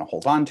 I want to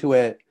hold on to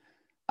it.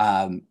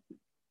 And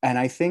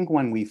I think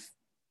when we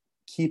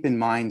keep in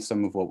mind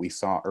some of what we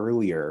saw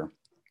earlier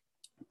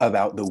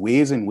about the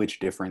ways in which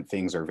different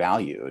things are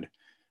valued,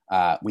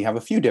 we have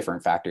a few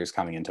different factors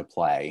coming into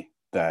play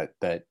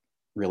that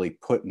really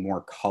put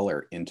more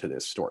color into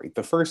this story.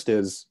 The first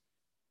is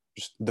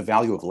just the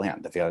value of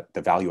land,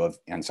 the value of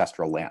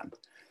ancestral land,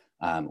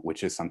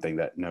 which is something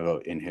that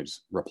Navot in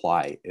his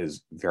reply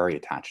is very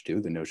attached to.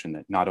 The notion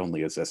that not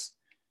only is this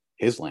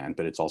his land,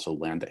 but it's also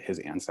land that his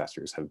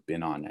ancestors have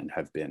been on and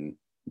have been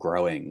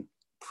growing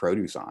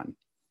produce on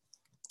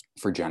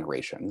for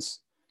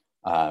generations,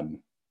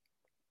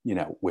 you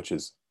know, which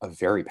is a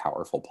very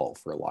powerful pull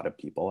for a lot of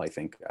people. I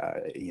think,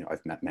 you know,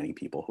 I've met many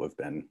people who have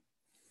been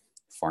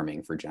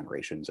farming for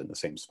generations in the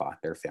same spot,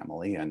 their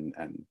family, and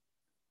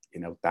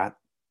you know, that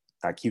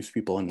keeps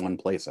people in one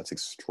place. That's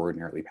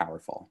extraordinarily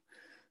powerful.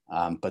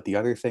 But the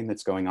other thing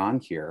that's going on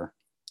here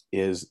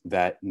is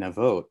that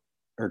Navot,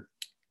 or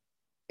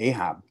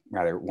Ahab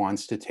rather,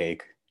 wants to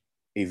take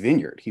a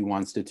vineyard. He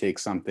wants to take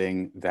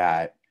something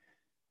that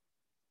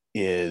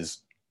is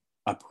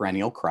a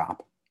perennial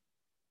crop,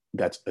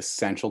 that's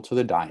essential to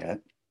the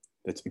diet,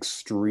 that's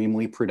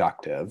extremely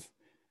productive,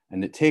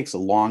 and it takes a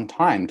long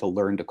time to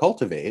learn to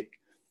cultivate.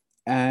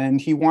 And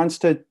he wants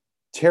to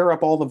tear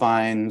up all the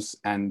vines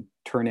and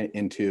turn it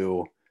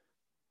into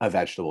a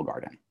vegetable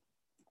garden.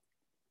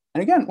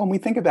 And again, when we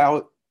think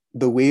about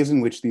the ways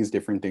in which these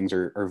different things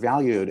are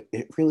valued,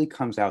 it really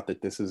comes out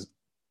that this is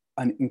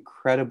an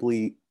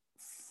incredibly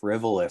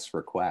frivolous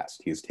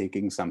request. He's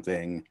taking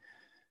something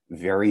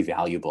very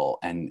valuable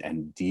and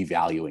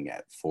devaluing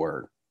it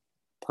for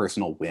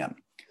personal whim.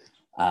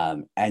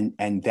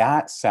 And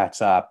that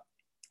sets up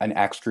an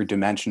extra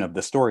dimension of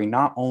the story,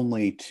 not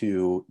only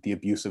to the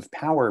abuse of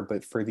power,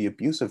 but for the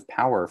abuse of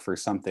power for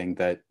something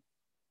that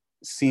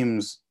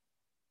seems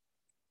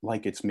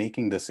like it's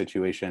making the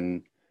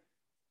situation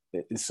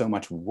so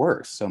much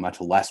worse, so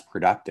much less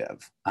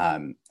productive.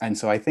 And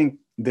so I think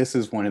this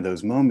is one of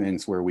those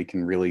moments where we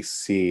can really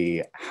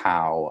see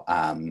how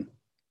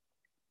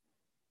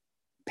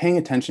paying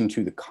attention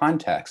to the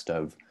context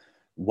of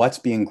what's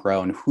being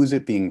grown, who's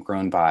it being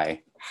grown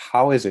by,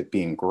 how is it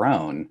being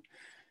grown,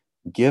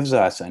 gives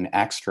us an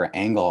extra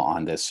angle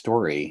on this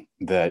story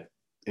that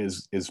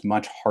is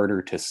much harder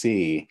to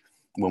see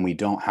when we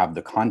don't have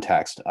the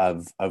context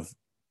of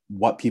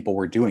what people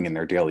were doing in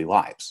their daily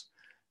lives.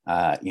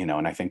 You know,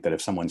 and I think that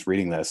if someone's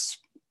reading this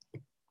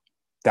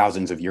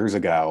thousands of years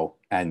ago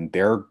and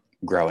they're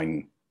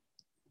growing,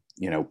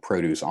 you know,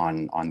 produce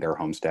on their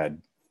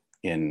homestead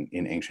in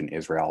ancient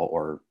Israel,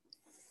 or,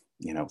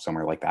 you know,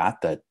 somewhere like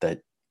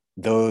that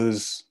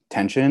those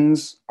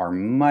tensions are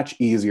much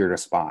easier to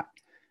spot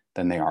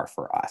than they are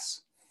for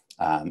us.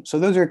 So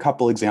those are a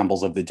couple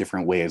examples of the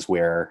different ways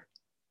where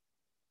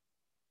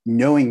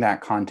knowing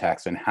that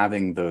context and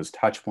having those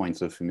touch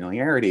points of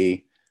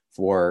familiarity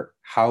for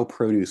how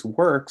produce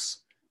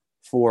works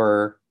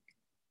for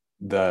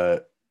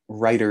the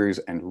writers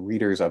and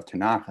readers of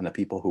Tanakh and the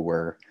people who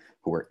were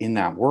in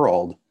that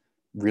world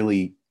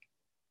really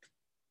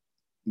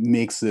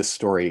makes this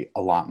story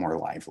a lot more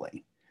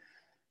lively.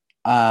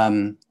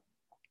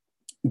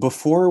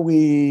 Before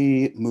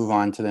we move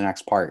on to the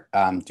next part,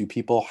 do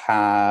people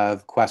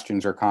have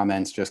questions or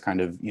comments, just kind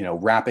of,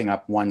 wrapping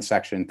up one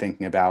section,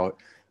 thinking about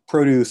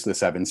produce, the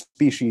 7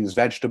 species,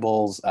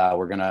 vegetables.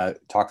 We're going to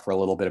talk for a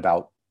little bit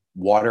about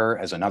water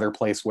as another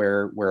place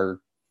where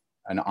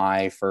an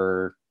eye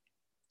for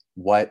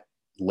what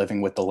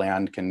living with the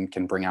land can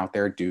bring out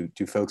there. Do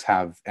folks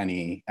have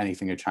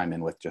anything to chime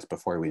in with just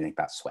before we make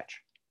that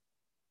switch?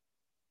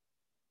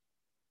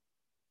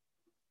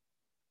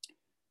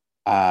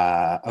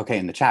 Okay,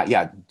 in the chat,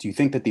 yeah. Do you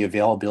think that the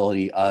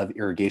availability of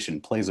irrigation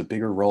plays a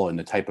bigger role in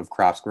the type of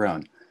crops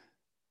grown?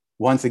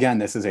 Once again,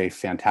 this is a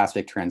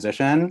fantastic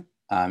transition,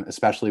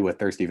 especially with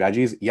thirsty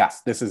veggies.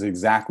 Yes, this is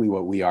exactly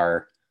what we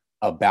are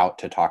about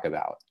to talk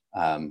about.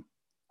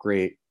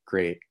 Great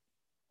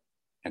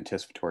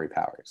anticipatory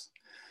powers.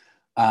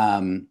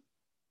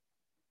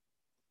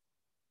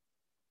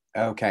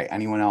 Okay,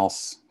 anyone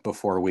else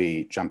before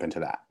we jump into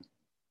that?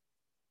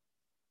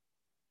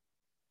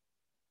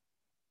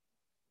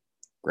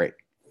 Great.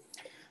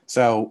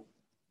 So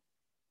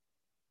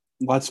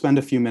let's spend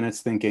a few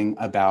minutes thinking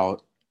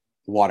about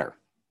water.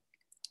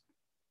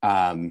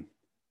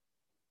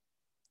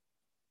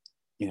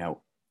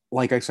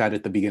 Like I said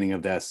at the beginning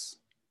of this,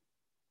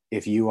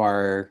 if you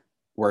are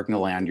working the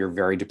land, you're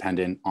very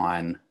dependent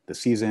on the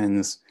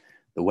seasons,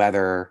 the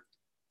weather.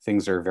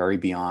 Things are very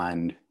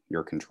beyond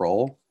your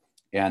control.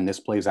 And this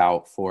plays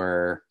out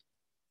for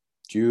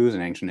Jews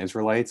and ancient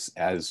Israelites,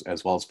 as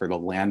well as for the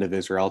land of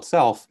Israel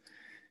itself,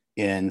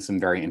 in some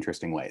very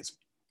interesting ways.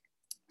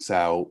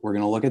 So we're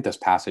going to look at this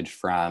passage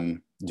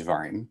from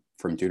Devarim,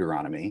 from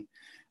Deuteronomy.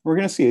 We're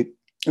going to see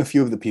a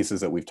few of the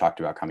pieces that we've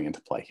talked about coming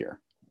into play here.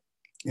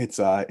 It's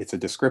a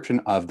description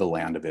of the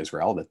land of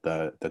Israel that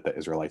the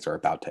Israelites are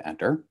about to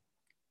enter.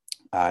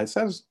 It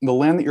says, the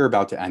land that you're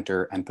about to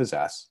enter and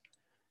possess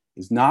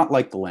is not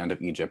like the land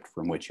of Egypt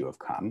from which you have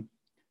come.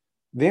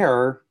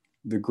 There,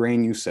 the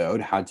grain you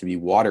sowed had to be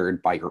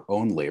watered by your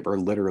own labor.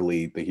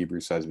 Literally, the Hebrew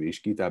says,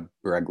 V'ishkita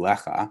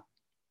b'reglecha,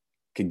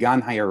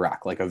 kigan hayarak,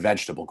 like a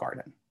vegetable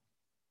garden.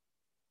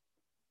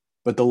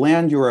 But the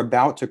land you're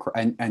about to,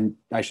 and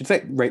I should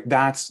say, right,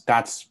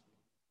 that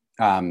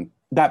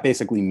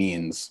basically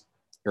means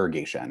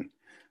irrigation.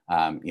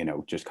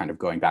 Just kind of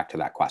going back to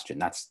that question.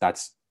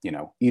 That's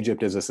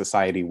Egypt is a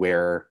society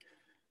where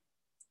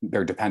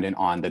they're dependent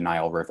on the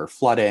Nile River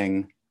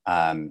flooding.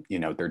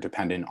 They're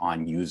dependent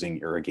on using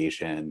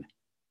irrigation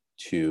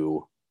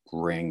to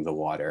bring the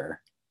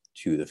water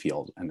to the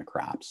field and the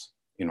crops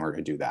in order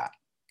to do that.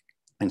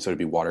 And so to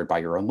be watered by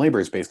your own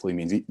labors basically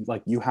means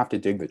like you have to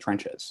dig the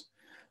trenches.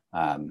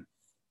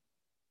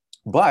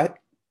 But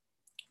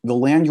the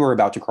land you are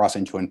about to cross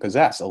into and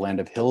possess, a land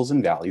of hills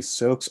and valleys,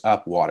 soaks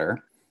up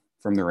water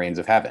from the rains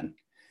of heaven.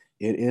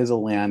 It is a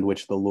land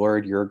which the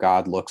Lord your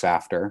God looks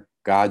after.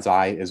 God's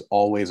eye is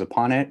always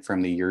upon it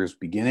from the year's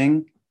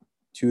beginning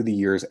to the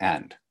year's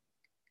end.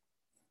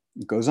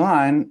 It goes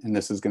on, and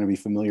this is going to be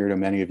familiar to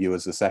many of you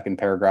as the second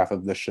paragraph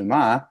of the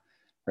Shema,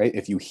 right?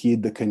 If you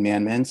heed the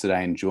commandments that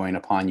I enjoin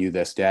upon you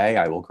this day,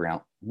 I will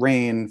grant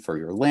rain for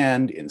your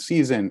land in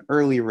season,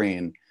 early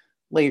rain,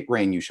 late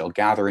rain. You shall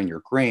gather in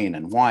your grain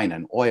and wine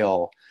and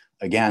oil.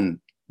 Again,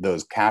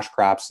 those cash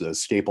crops,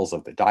 those staples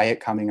of the diet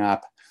coming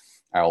up.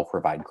 I will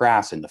provide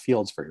grass in the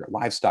fields for your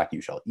livestock.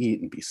 You shall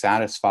eat and be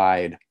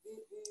satisfied.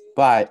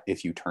 But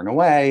if you turn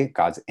away,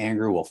 God's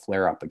anger will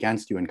flare up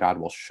against you, and God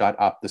will shut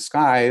up the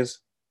skies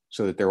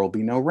so that there will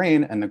be no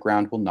rain, and the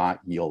ground will not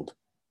yield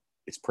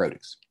its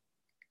produce.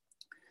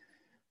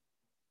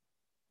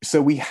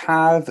 So we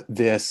have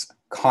this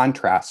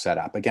contrast set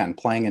up, again,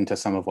 playing into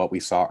some of what we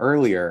saw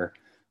earlier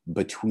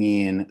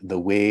between the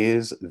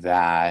ways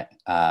that,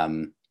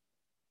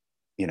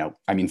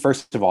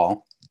 first of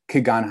all,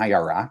 Kigan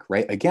Hayarak,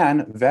 right?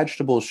 Again,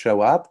 vegetables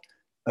show up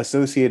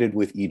associated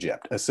with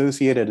Egypt,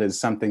 associated as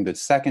something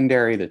that's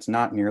secondary, that's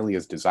not nearly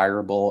as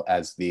desirable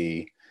as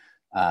the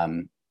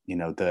things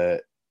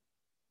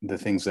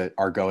that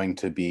are going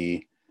to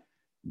be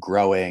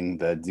growing,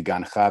 the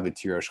digancha,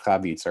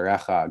 v'tiroshcha,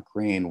 v'yitzarecha,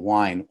 grain,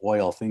 wine,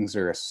 oil, things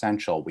are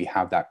essential. We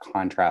have that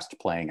contrast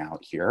playing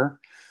out here.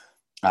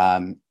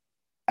 And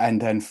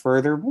then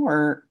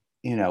furthermore,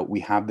 we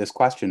have this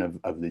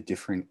question of the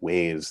different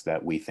ways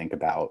that we think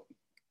about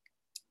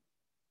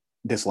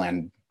this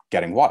land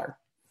getting water.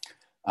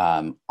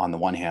 On the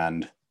one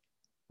hand,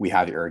 we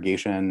have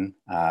irrigation,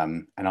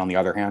 and on the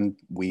other hand,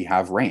 we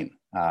have rain.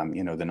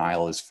 The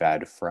Nile is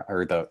fed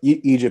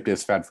Egypt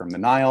is fed from the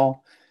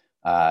Nile.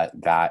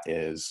 That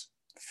is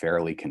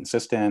fairly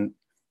consistent,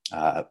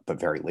 but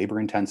very labor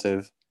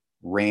intensive.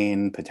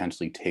 Rain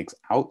potentially takes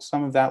out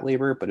some of that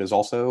labor, but is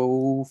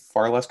also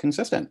far less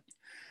consistent.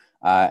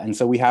 And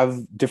so we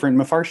have different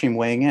mafarshim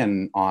weighing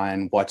in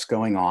on what's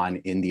going on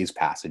in these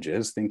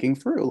passages, thinking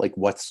through like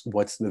what's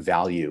the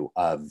value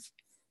of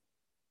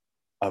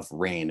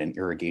rain and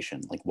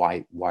irrigation. Like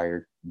why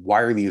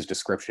are these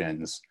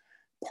descriptions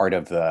part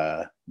of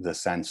the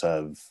sense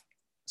of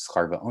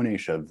schar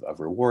v'onesh, of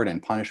reward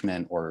and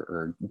punishment,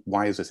 or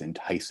why is this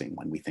enticing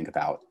when we think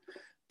about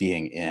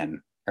being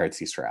in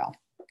Eretz Yisrael?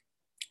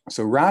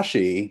 So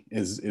Rashi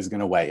is going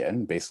to weigh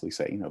in, basically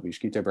say,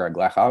 Vishkita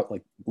Beraglecha,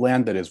 like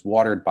land that is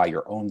watered by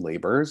your own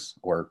labors,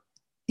 or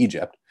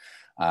Egypt.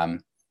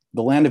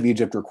 The land of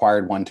Egypt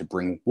required one to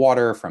bring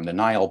water from the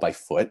Nile by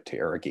foot to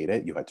irrigate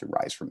it. You had to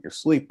rise from your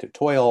sleep to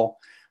toil.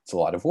 It's a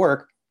lot of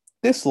work.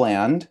 This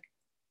land,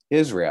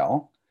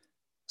 Israel,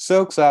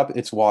 soaks up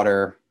its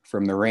water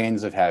from the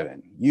rains of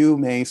heaven. You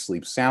may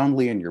sleep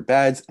soundly in your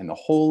beds, and the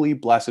Holy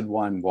Blessed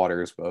One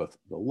waters both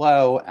the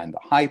low and the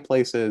high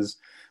places.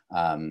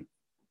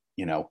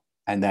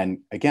 And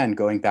then again,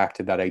 going back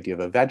to that idea of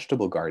a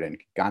vegetable garden,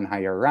 Gan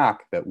Hayarak,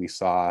 that we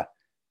saw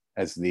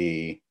as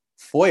the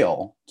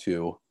foil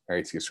to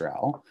Eretz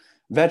Yisrael,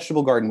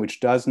 vegetable garden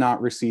which does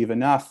not receive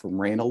enough from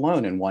rain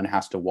alone, and one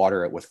has to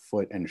water it with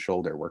foot and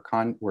shoulder.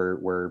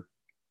 We're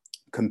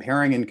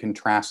comparing and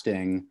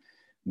contrasting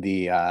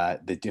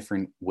the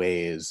different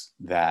ways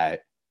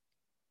that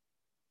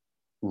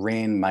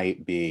rain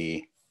might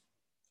be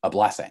a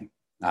blessing,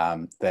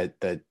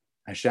 that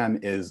Hashem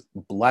is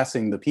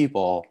blessing the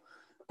people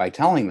by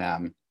telling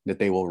them that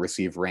they will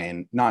receive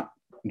rain, not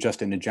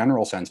just in a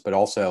general sense, but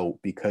also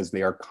because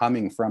they are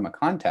coming from a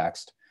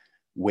context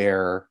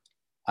where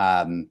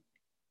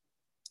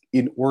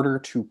in order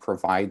to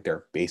provide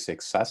their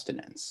basic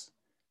sustenance,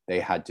 they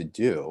had to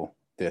do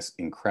this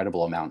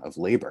incredible amount of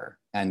labor,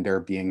 and they're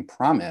being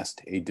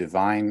promised a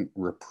divine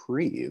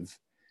reprieve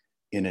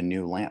in a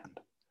new land.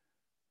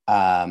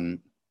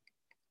 On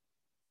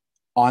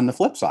the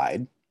flip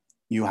side,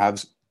 you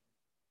have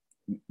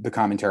the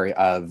commentary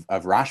of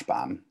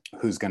Rashbam,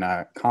 who's going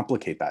to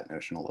complicate that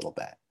notion a little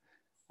bit.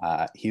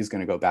 He's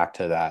going to go back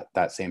to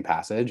that same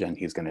passage, and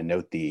he's going to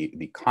note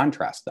the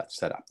contrast that's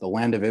set up. The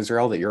land of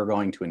Israel that you're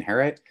going to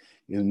inherit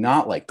is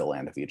not like the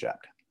land of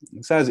Egypt.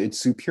 It says it's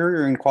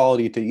superior in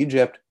quality to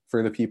Egypt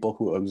for the people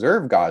who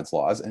observe God's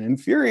laws, and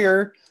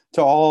inferior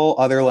to all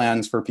other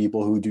lands for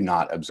people who do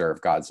not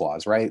observe God's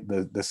laws, right?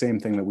 The same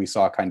thing that we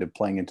saw kind of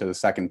playing into the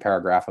second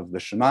paragraph of the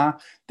Shema.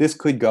 This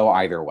could go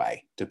either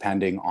way,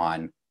 depending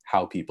on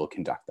how people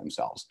conduct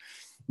themselves.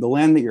 The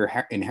land that you're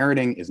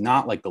inheriting is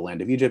not like the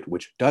land of Egypt,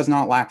 which does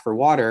not lack for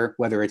water,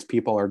 whether its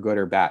people are good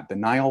or bad. The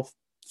Nile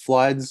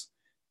floods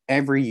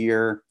every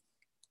year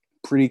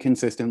pretty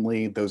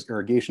consistently. Those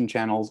irrigation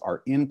channels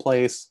are in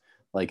place.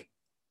 Like,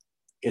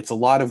 it's a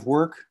lot of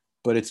work,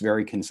 but it's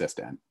very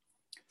consistent.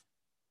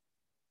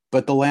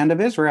 But the land of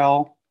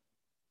Israel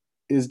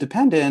is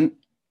dependent,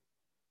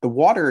 the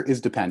water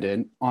is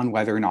dependent on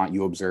whether or not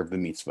you observe the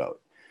mitzvot.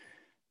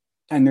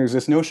 And there's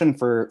this notion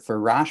for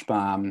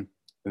Rashbam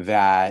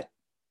that,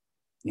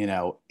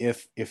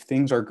 if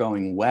things are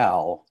going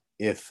well,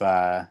 if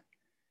the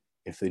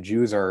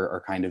Jews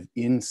are kind of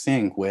in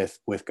sync with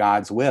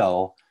God's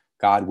will,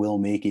 God will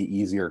make it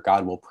easier.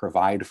 God will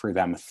provide for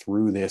them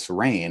through this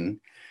rain.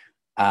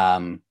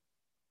 And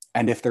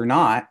if they're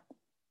not,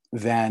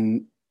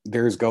 then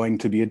there's going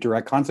to be a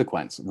direct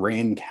consequence.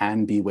 Rain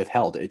can be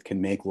withheld. It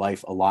can make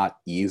life a lot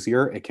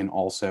easier. It can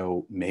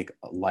also make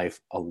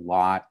life a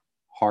lot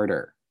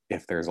harder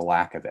if there's a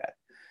lack of it.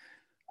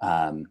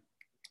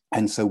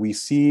 And so we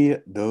see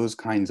those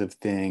kinds of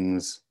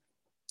things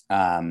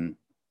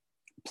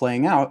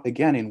playing out,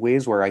 again, in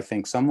ways where I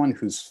think someone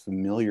who's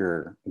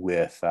familiar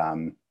with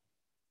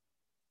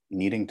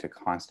needing to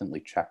constantly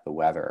check the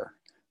weather,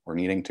 or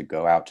needing to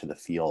go out to the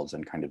fields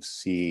and kind of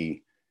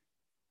see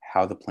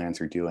how the plants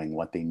are doing,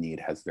 what they need.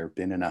 Has there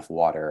been enough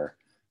water?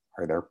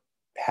 Are there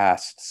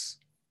pests?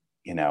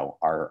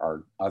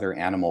 Are other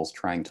animals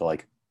trying to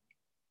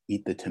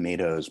eat the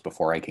tomatoes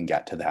before I can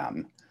get to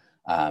them?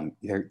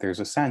 There's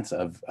a sense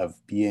of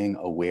being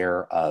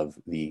aware of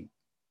the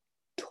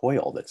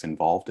toil that's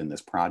involved in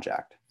this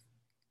project,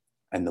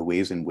 and the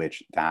ways in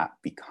which that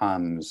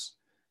becomes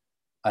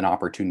an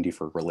opportunity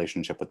for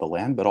relationship with the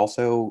land, but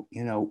also,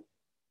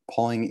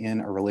 pulling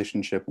in a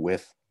relationship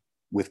with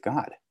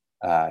God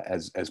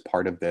as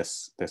part of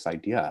this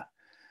idea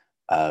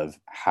of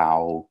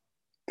how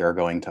they're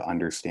going to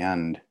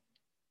understand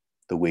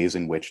the ways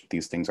in which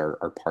these things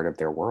are part of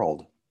their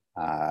world,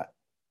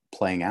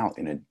 playing out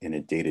in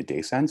a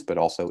day-to-day sense, but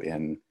also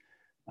in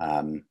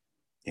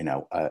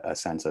a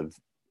sense of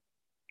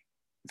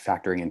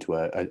factoring into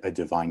a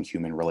divine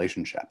human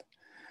relationship.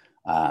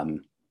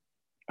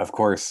 Of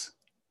course,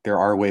 there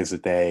are ways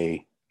that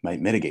they might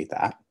mitigate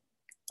that.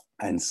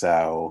 And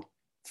so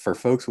for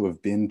folks who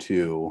have been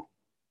to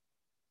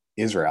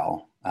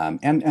Israel,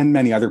 and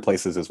many other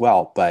places as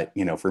well, but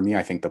for me,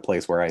 I think the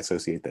place where I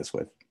associate this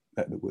with,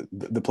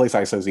 the place I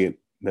associate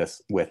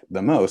this with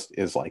the most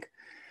is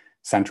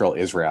central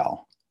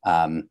Israel,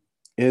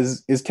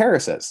 is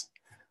terraces.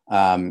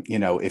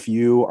 If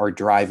you are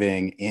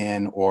driving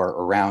in or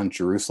around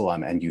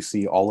Jerusalem and you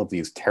see all of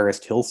these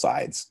terraced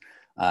hillsides,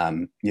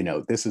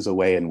 this is a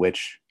way in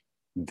which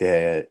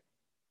the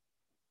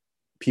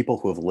people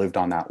who have lived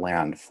on that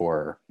land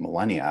for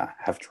millennia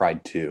have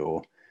tried to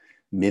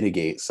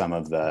mitigate some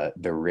of the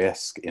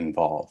risk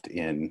involved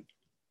in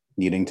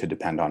needing to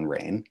depend on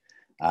rain,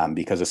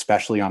 because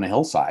especially on a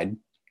hillside,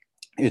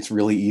 it's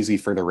really easy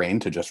for the rain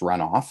to just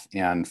run off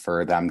and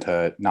for them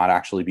to not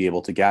actually be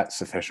able to get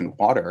sufficient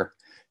water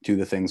to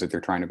the things that they're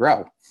trying to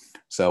grow.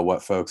 So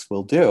what folks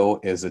will do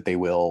is that they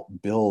will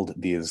build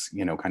these,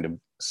 kind of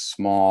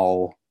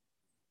small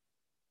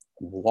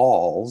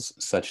walls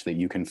such that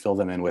you can fill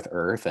them in with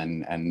earth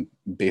and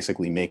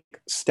basically make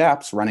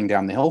steps running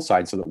down the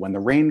hillside so that when the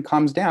rain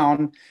comes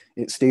down,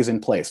 it stays in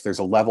place. There's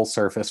a level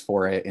surface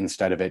for it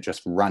instead of it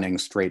just running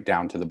straight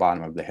down to the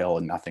bottom of the hill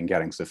and nothing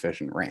getting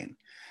sufficient rain.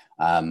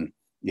 And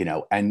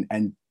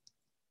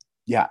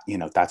yeah,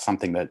 that's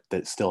something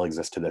that still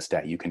exists to this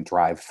day. You can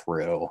drive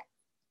through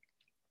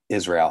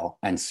Israel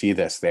and see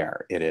this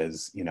there. It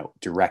is,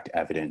 direct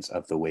evidence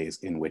of the ways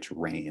in which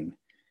rain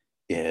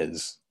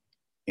is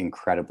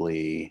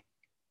incredibly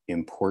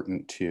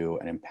important to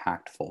and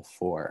impactful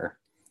for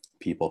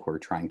people who are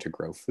trying to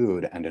grow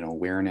food, and an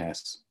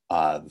awareness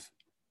of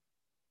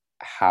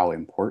how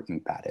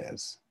important that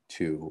is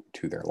to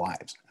their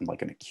lives, and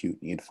like an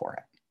acute need for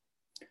it.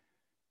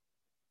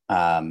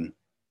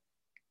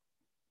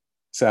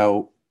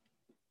 So,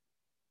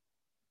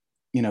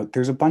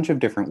 there's a bunch of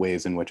different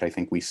ways in which I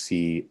think we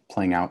see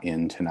playing out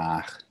in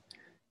Tanakh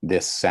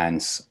this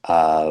sense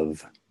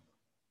of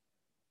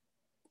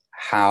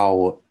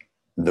how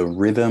the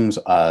rhythms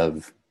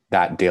of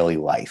that daily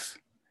life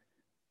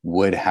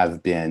would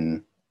have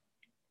been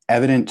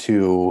evident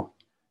to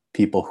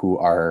people who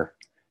are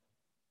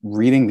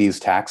reading these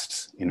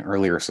texts in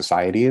earlier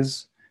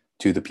societies,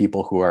 to the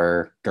people who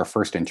are their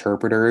first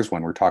interpreters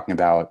when we're talking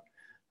about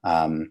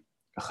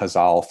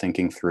Chazal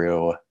thinking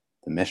through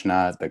the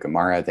Mishnah, the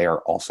Gemara. They are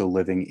also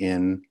living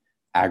in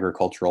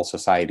agricultural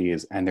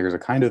societies, and there's a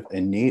kind of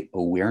innate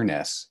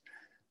awareness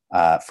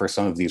for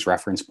some of these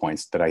reference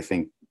points that I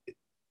think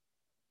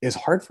is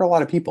hard for a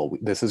lot of people.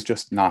 This is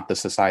just not the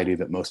society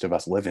that most of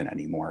us live in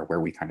anymore, where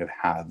we kind of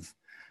have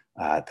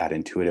that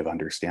intuitive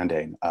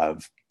understanding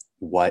of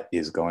what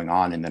is going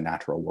on in the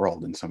natural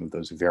world and some of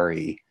those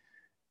very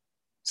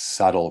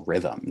subtle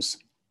rhythms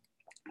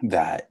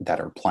that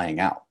are playing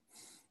out.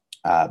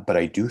 But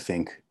I do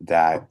think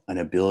that an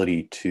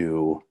ability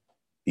to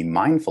be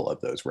mindful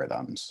of those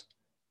rhythms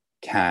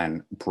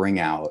can bring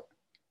out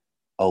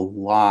a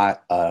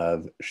lot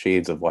of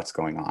shades of what's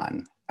going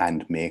on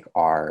and make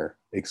our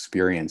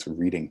experience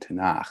reading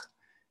Tanakh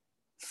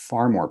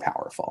far more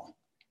powerful.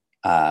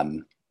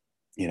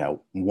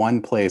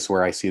 One place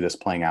where I see this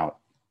playing out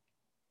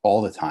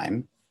all the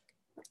time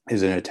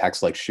is in a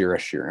text like Shir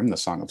HaShirim, the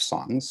Song of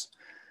Songs.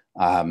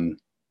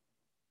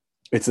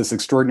 It's this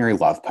extraordinary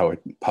love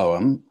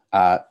poem,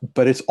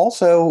 but it's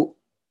also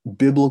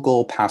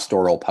biblical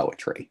pastoral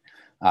poetry.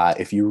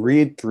 If you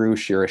read through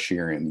Shir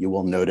HaShirim, you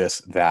will notice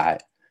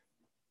that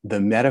the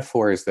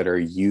metaphors that are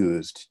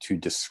used to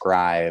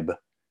describe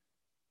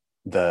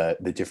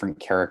the different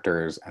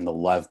characters and the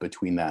love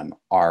between them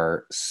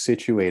are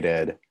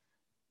situated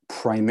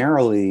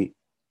primarily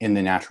in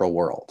the natural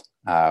world.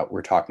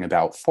 We're talking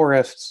about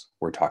forests,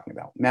 we're talking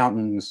about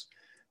mountains,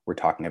 we're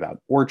talking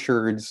about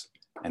orchards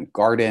and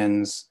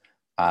gardens.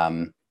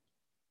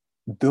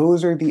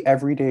 Those are the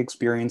everyday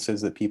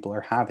experiences that people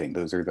are having.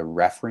 Those are the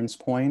reference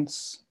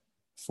points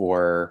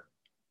for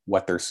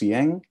what they're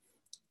seeing.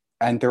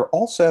 And they're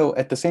also,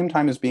 at the same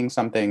time as being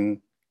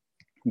something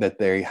that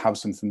they have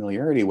some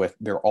familiarity with,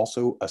 they're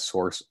also a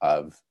source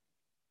of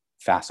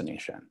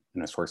fascination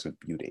and a source of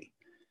beauty.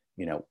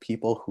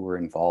 People who are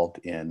involved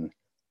in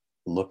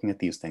looking at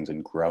these things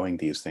and growing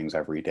these things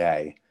every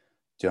day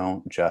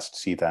don't just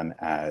see them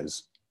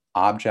as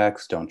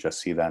objects, don't just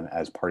see them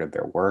as part of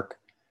their work.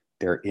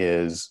 There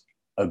is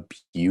a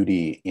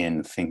beauty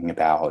in thinking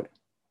about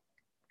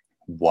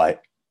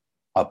what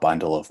a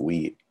bundle of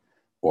wheat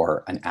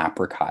or an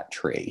apricot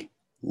tree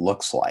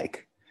looks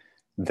like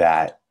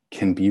that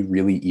can be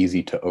really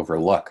easy to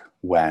overlook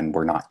when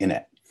we're not in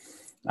it.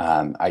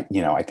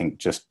 I think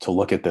just to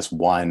look at this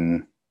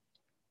one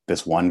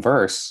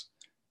verse,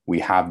 we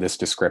have this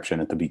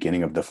description at the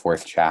beginning of the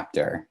 4th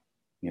chapter.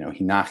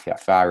 Hinach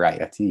yafa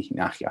rayati,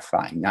 hinach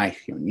yafa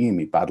inaich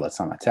yonim mibad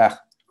latzamatech,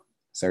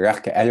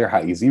 sarech ke'eder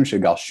ha'izim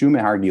shegalshu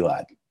mehar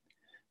gilad.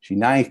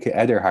 Shinaich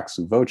ke'eder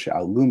haksuvot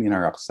she'alu min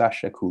ha'rachsa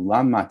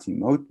shekulam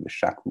matimot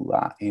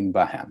v'shakula ein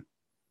bahem.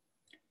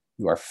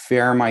 You are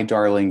fair, my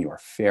darling, you are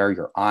fair.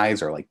 Your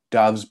eyes are like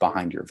doves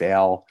behind your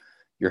veil.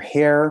 Your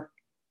hair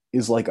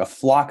is like a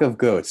flock of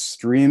goats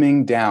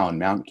streaming down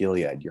Mount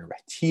Gilead. Your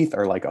teeth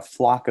are like a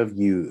flock of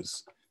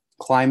ewes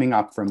climbing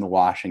up from the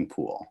washing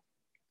pool.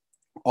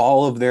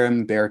 All of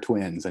them bear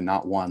twins, and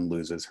not one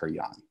loses her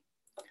young.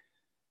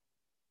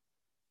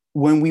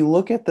 When we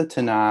look at the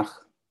Tanakh,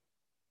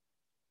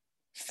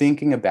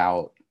 thinking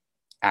about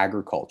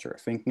agriculture,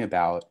 thinking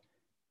about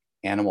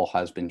animal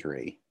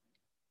husbandry,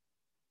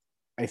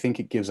 I think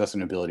it gives us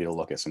an ability to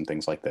look at some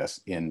things like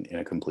this in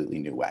a completely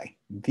new way.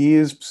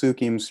 These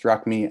psukim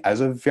struck me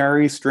as a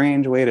very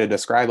strange way to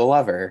describe a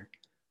lover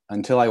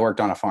until I worked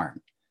on a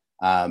farm.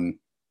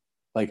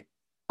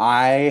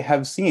 I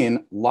have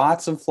seen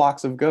lots of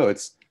flocks of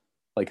goats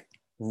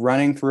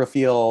running through a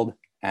field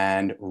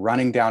and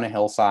running down a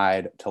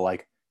hillside to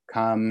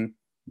come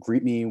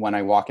greet me when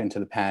I walk into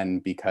the pen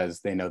because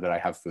they know that I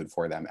have food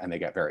for them and they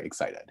get very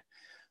excited.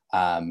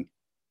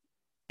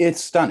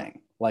 It's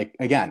stunning. Like,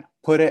 again,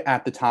 put it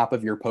at the top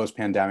of your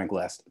post-pandemic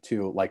list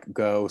to like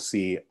go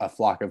see a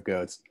flock of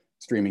goats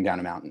streaming down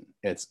a mountain.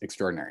 It's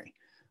extraordinary.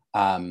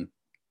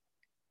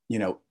 You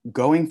know,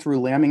 going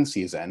through lambing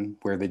season,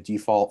 where the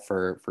default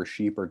for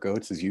sheep or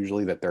goats is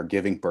usually that they're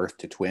giving birth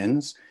to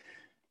twins,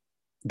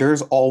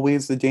 there's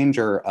always the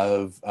danger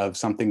of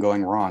something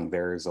going wrong.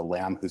 There's a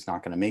lamb who's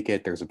not going to make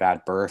it. There's a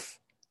bad birth.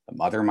 The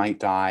mother might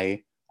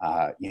die.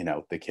 You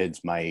know, the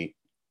kids might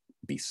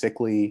be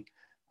sickly.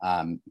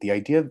 The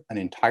idea of an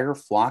entire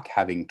flock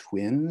having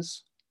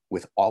twins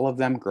with all of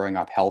them growing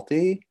up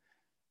healthy,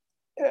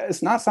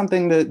 it's not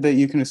something that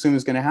you can assume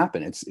is going to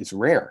happen. It's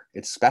rare.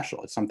 It's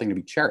special. It's something to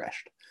be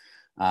cherished.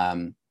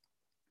 And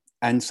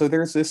so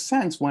there's this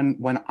sense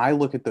when I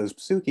look at those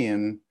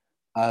psukim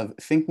of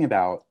thinking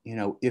about, you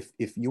know,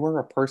 if you are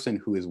a person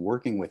who is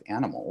working with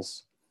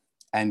animals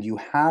and you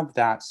have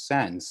that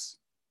sense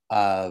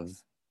of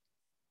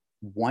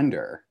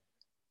wonder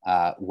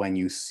when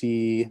you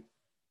see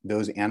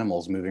those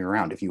animals moving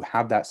around, if you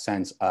have that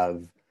sense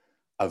of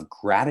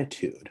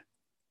gratitude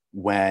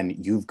when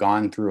you've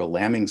gone through a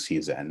lambing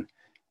season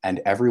and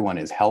everyone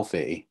is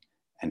healthy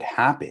and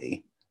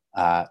happy,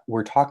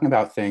 we're talking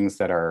about things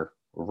that are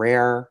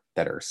rare,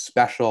 that are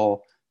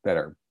special, that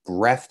are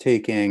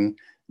breathtaking.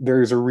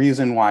 There's a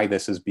reason why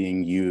this is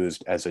being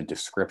used as a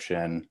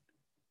description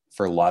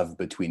for love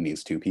between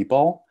these two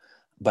people.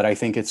 But I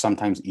think it's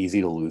sometimes easy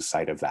to lose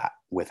sight of that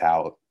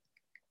without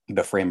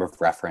the frame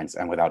of reference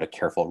and without a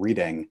careful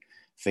reading,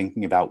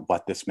 thinking about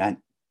what this meant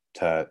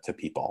to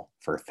people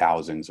for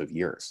thousands of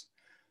years.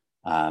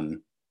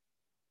 And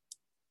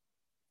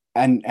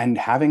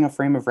having a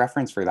frame of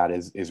reference for that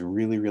is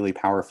really, really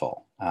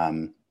powerful.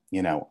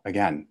 You know,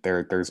 again,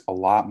 there's a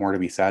lot more to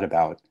be said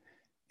about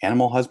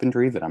animal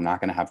husbandry that I'm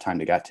not going to have time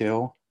to get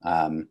to.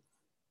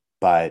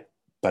 But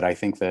I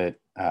think that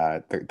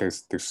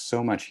there's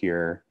so much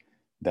here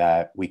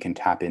that we can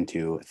tap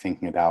into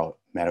thinking about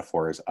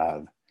metaphors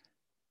of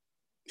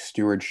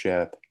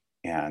stewardship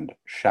and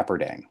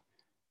shepherding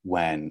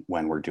when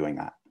we're doing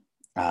that.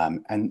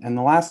 And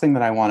the last thing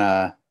that I want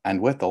to end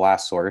with, the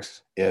last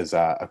source, is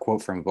a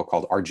quote from a book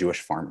called Our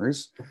Jewish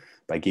Farmers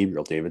by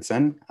Gabriel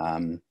Davidson.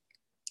 The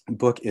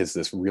book is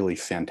this really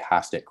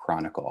fantastic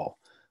chronicle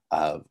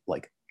of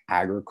like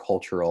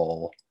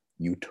agricultural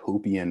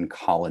utopian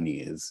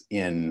colonies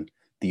in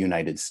the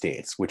United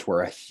States, which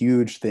were a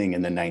huge thing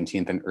in the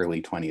 19th and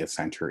early 20th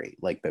century,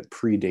 like that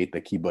predate the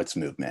kibbutz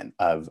movement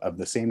of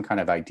the same kind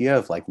of idea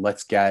of like,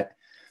 let's get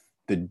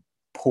the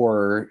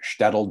poor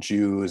shtetl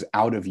Jews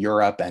out of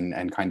Europe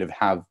and kind of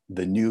have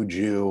the new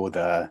Jew,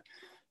 the,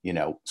 you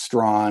know,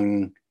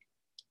 strong,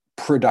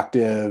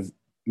 productive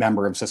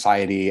member of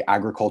society,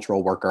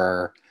 agricultural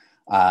worker,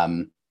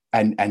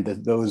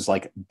 those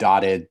like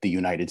dotted the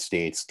United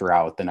States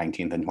throughout the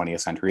 19th and 20th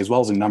century, as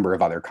well as a number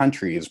of other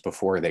countries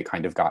before they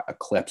kind of got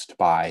eclipsed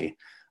by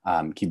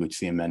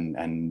kibbutzim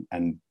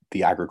and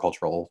the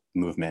agricultural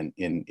movement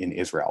in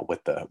Israel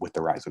with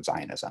the rise of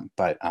Zionism.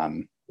 But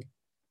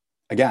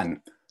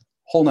again,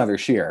 whole nother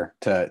sheer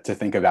to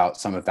think about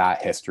some of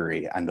that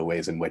history and the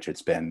ways in which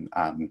it's been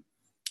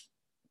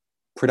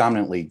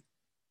predominantly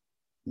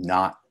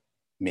not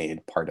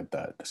made part of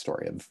the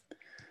story of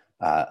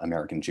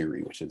American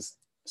Jewry, which is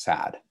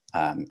sad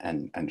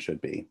and should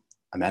be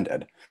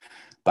amended.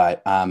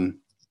 But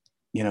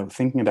you know,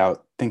 thinking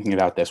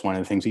about this, one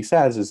of the things he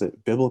says is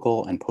that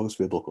biblical and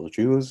post-biblical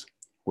Jews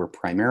were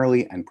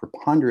primarily and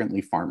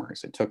preponderantly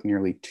farmers. It took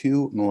nearly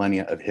 2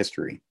 millennia of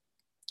history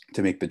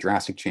to make the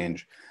drastic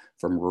change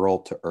from rural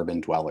to urban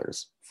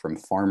dwellers, from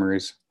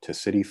farmers to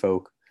city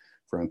folk,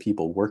 from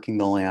people working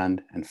the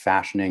land and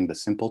fashioning the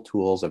simple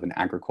tools of an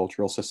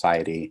agricultural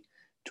society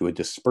to a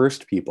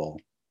dispersed people,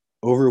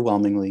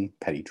 overwhelmingly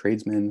petty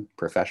tradesmen,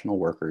 professional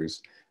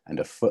workers, and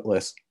a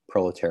footless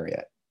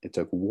proletariat. It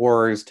took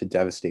wars to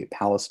devastate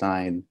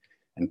Palestine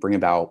and bring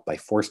about, by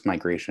forced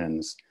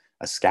migrations,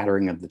 a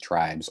scattering of the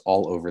tribes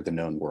all over the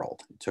known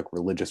world. It took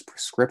religious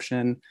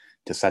prescription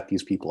to set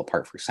these people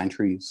apart for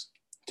centuries,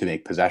 to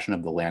make possession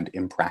of the land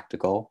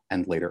impractical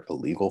and later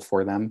illegal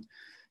for them,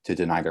 to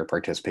deny their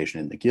participation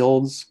in the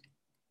guilds,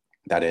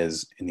 that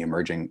is, in the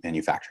emerging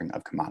manufacturing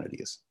of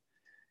commodities.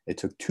 It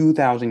took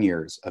 2,000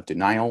 years of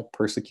denial,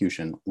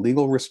 persecution,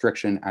 legal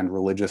restriction, and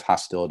religious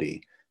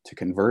hostility to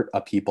convert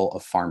a people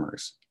of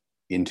farmers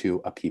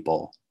into a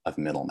people of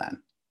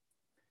middlemen.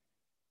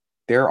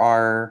 There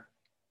are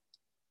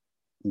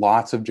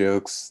lots of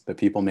jokes that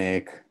people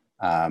make,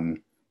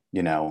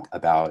 you know,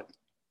 about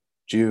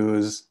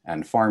Jews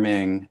and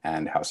farming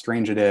and how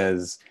strange it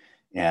is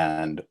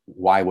and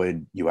why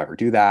would you ever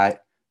do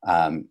that.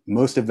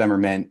 Most of them are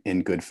meant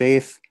in good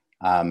faith.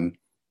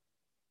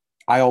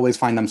 I always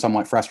find them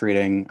somewhat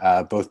frustrating,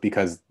 both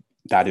because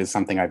that is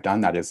something I've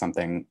done, that is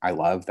something I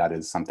love, that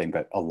is something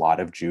that a lot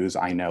of Jews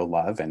I know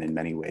love, and in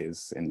many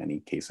ways, in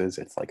many cases,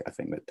 it's like a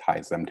thing that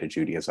ties them to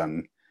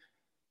Judaism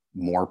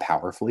more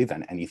powerfully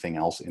than anything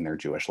else in their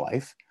Jewish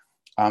life.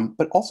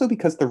 But also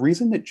because the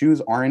reason that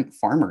Jews aren't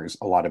farmers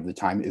a lot of the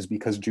time is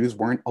because Jews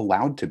weren't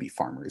allowed to be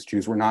farmers.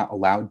 Jews were not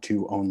allowed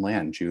to own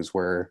land. Jews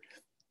were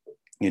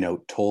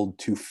told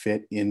to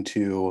fit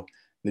into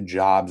the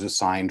jobs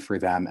assigned for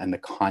them and the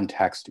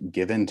context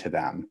given to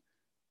them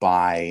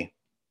by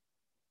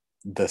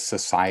the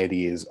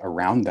societies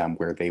around them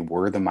where they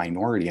were the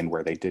minority and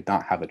where they did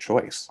not have a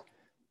choice.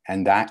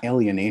 And that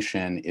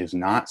alienation is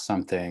not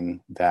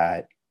something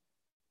that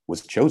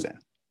was chosen.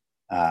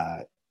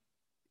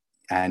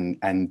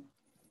 And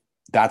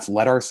that's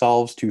led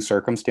ourselves to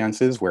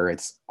circumstances where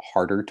it's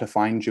harder to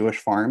find Jewish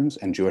farms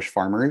and Jewish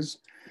farmers.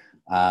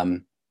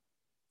 And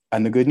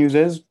the good news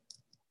is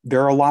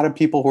there are a lot of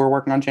people who are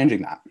working on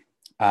changing that.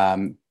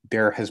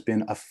 There has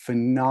been a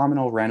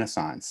phenomenal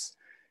renaissance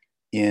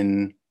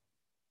in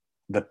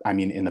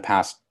the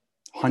past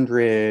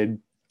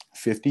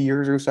 150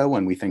 years or so,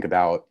 when we think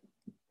about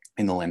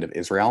in the land of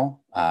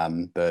Israel,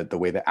 the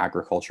way that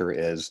agriculture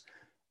is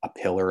a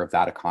pillar of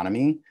that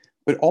economy,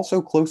 but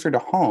also closer to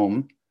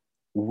home,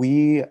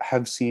 we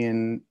have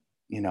seen,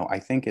 I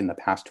think in the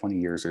past 20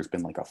 years, there's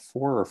been like a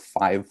 4 or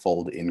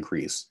 5-fold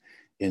increase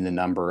in the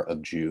number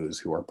of Jews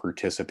who are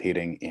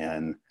participating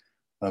in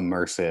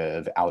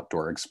immersive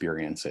outdoor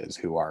experiences,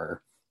 who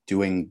are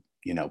doing,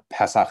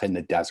 Pesach in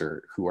the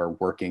desert, who are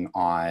working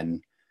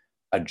on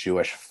a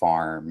Jewish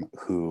farm,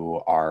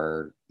 who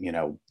are,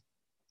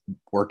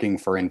 working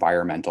for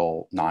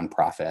environmental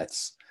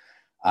nonprofits.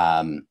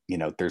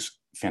 There's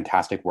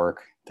fantastic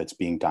work that's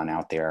being done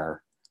out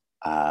there.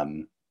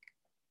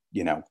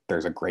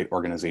 There's a great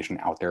organization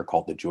out there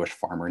called the Jewish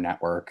Farmer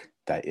Network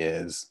that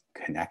is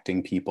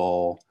connecting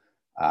people,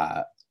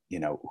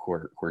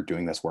 who are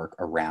doing this work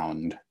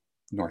around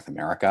North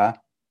America.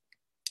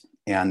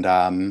 And,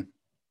 I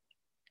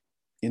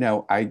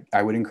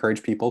would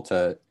encourage people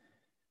to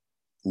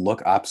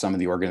look up some of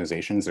the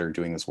organizations that are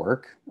doing this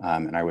work.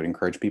 And I would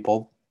encourage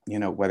people,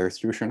 whether it's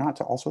Jewish or not,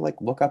 to also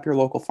look up your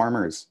local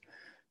farmers.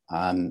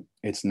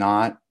 It's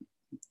not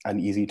an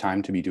easy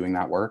time to be doing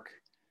that work,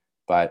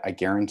 but I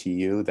guarantee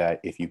you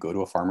that if you go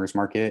to a farmer's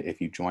market, if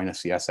you join a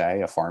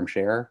CSA, a farm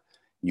share,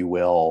 you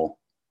will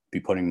be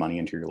putting money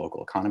into your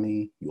local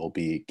economy. You will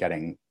be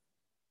getting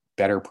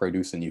better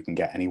produce than you can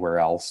get anywhere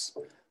else.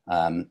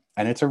 And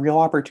it's a real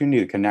opportunity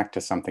to connect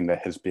to something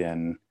that has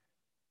been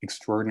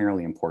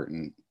extraordinarily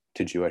important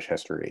to Jewish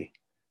history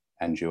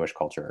and Jewish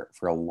culture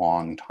for a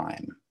long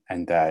time,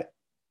 and that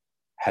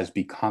has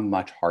become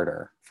much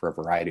harder for a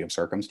variety of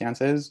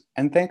circumstances.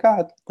 And thank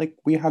God,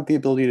 we have the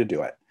ability to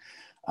do it.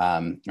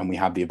 And we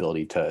have the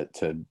ability to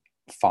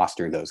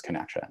foster those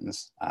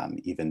connections,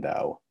 even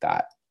though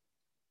that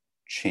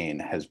chain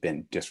has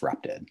been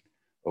disrupted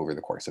over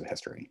the course of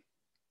history.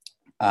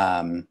 So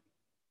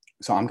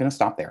I'm going to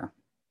stop there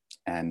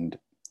and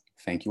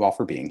thank you all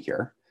for being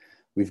here.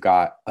 We've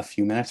got a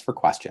few minutes for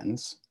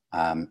questions.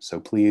 So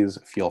please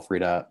feel free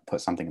to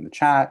put something in the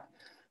chat.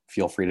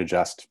 Feel free to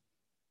just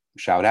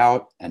shout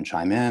out and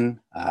chime in.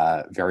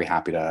 Very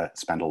happy to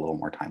spend a little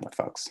more time with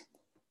folks.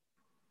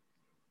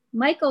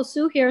 Michael,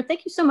 Sue here.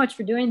 Thank you so much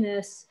for doing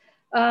this.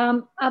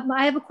 I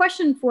have a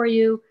question for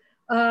you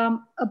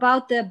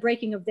about the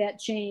breaking of that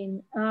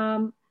chain.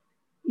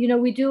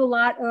 We do a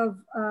lot of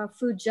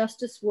food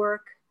justice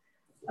work.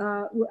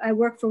 I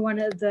work for one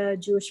of the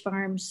Jewish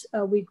farms.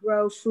 We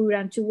grow food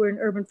we're an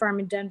urban farm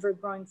in Denver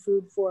growing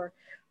food for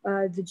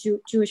the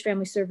Jewish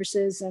Family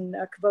Services and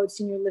Kavod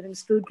Senior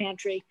Living's food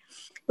pantry.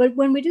 But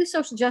when we do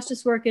social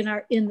justice work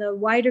in the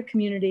wider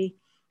community,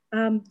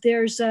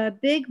 there's a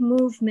big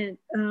movement.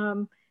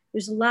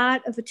 There's a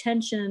lot of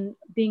attention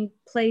being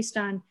placed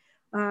on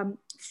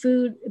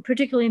food,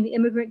 particularly in the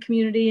immigrant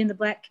community, in the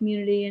Black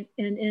community,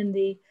 and in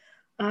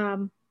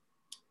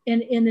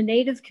the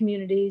Native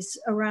communities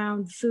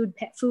around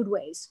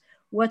foodways.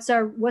 What's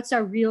our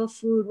real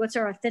food? What's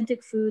our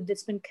authentic food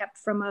that's been kept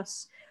from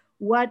us?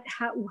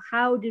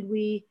 How did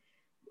we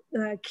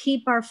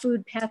keep our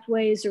food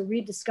pathways or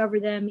rediscover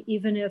them,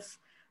 even if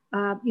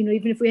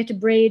we had to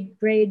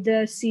braid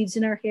the seeds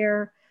in our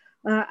hair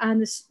on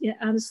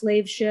the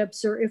slave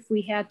ships, or if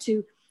we had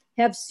to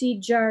have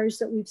seed jars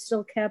that we've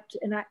still kept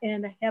and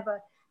have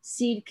a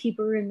seed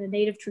keeper in the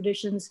Native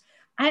traditions.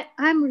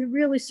 I'm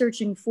really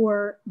searching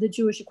for the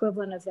Jewish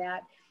equivalent of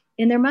that.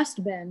 And there must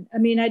have been.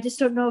 I just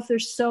don't know if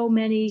there's so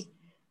many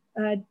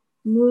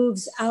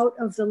moves out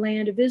of the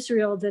land of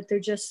Israel that there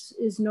just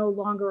is no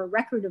longer a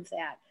record of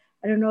that.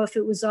 I don't know if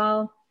it was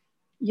all,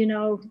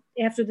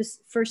 after the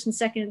first and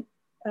second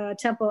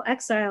temple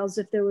exiles,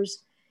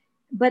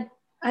 but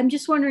I'm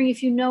just wondering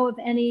if you know of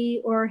any,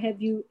 or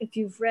if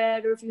you've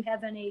read, or if you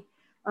have any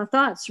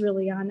thoughts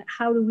really on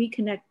how do we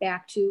connect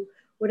back to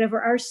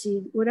whatever our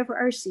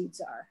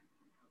seeds are,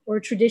 or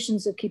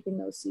traditions of keeping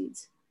those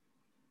seeds.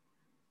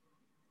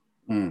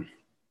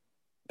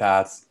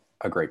 That's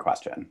a great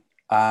question.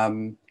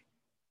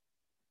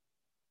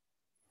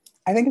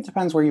 I think it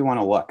depends where you want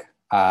to look.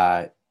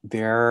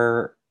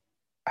 There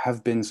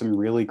have been some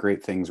really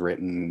great things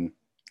written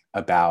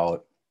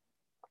about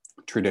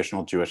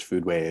traditional Jewish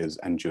foodways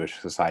and Jewish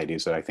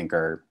societies that I think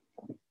are,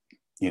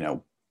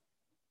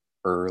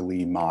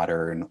 early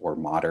modern or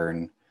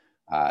modern.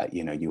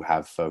 You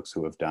have folks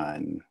who have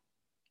done,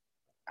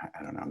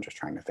 I don't know, I'm just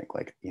trying to think,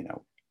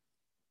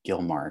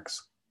 Gil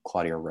Marx,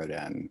 Claudia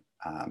Rodin,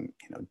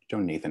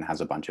 Joan Nathan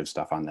has a bunch of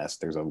stuff on this.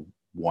 There's a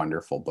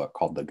wonderful book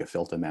called the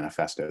Gefilte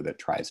Manifesto that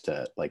tries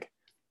to like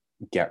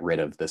get rid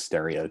of the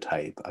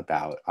stereotype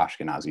about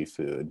Ashkenazi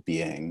food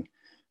being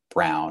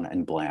brown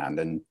and bland,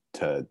 and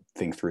to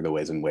think through the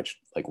ways in which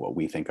like what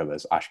we think of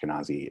as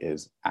Ashkenazi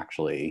is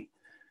actually,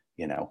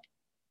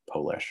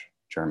 Polish,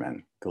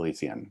 German,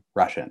 Galician,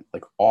 Russian,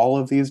 like all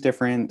of these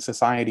different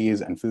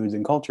societies and foods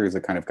and cultures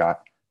that kind of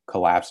got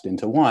collapsed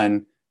into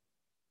one,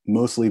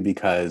 mostly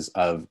because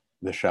of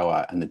the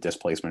Shoah and the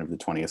displacement of the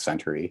 20th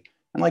century.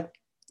 And like,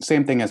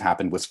 same thing has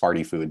happened with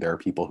Sephardi food. There are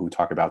people who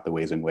talk about the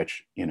ways in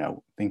which,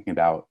 thinking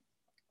about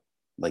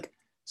like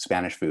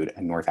Spanish food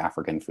and North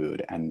African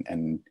food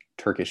and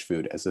Turkish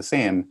food as the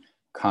same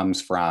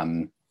comes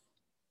from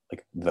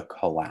like the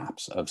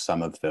collapse of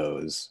some of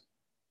those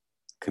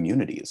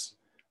communities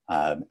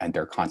and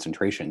their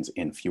concentrations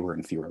in fewer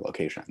and fewer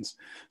locations.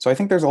 So I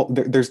think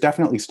there's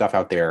definitely stuff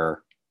out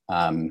there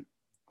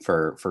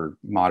for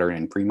modern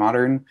and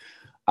pre-modern.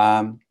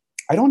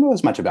 I don't know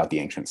as much about the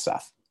ancient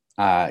stuff.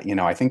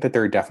 I think that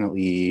there are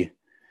definitely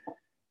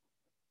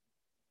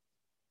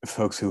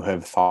folks who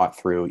have thought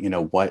through,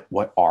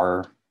 what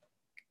are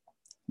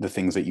the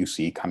things that you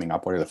see coming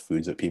up? What are the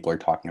foods that people are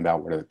talking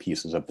about? What are the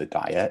pieces of the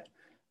diet?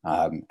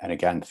 And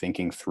again,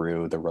 thinking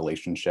through the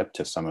relationship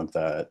to some of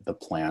the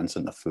plants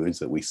and the foods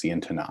that we see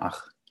in Tanakh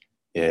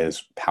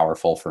is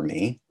powerful for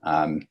me.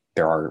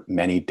 There are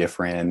many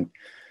different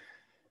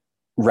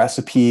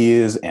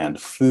recipes and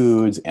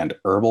foods and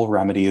herbal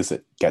remedies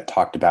that get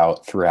talked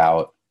about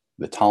throughout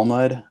the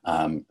Talmud,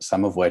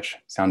 some of which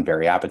sound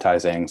very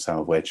appetizing, some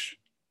of which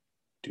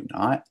do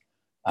not.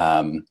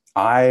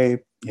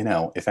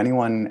 If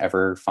anyone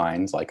ever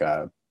finds like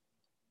a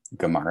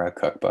Gemara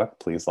cookbook,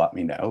 please let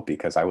me know,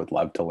 because I would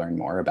love to learn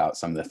more about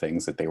some of the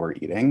things that they were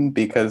eating,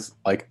 because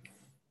like,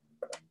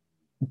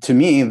 to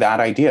me, that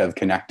idea of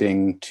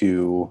connecting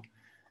to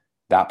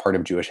that part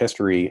of Jewish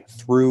history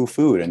through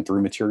food and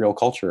through material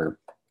culture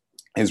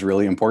is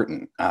really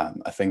important.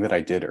 A thing that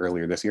I did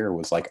earlier this year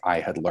was like, I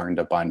had learned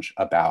a bunch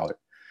about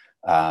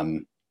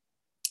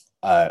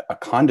a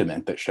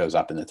condiment that shows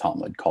up in the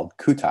Talmud called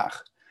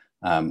kutach,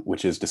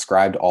 which is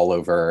described all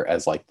over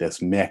as like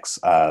this mix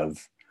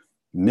of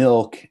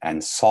milk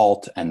and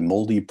salt and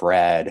moldy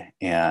bread.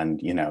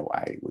 And,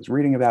 I was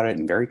reading about it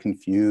and very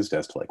confused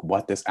as to like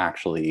what this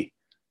actually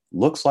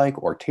looks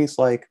like or tastes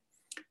like.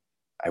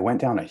 I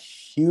went down a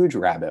huge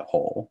rabbit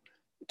hole.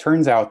 It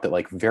turns out that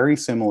like very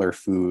similar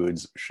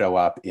foods show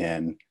up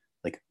in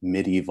like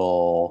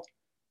medieval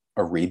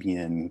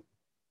Arabian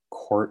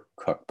court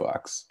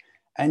cookbooks,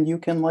 and you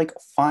can like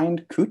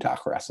find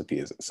kutach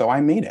recipes. So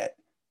I made it.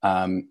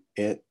 I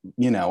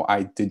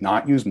did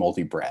not use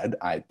moldy bread.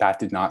 That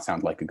did not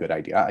sound like a good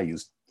idea. I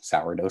used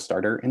sourdough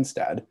starter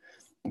instead.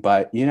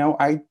 But,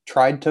 I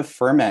tried to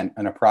ferment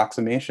an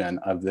approximation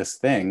of this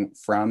thing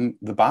from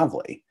the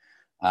Bavli.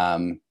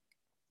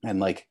 And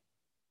like,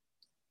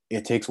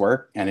 it takes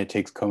work and it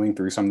takes combing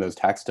through some of those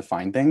texts to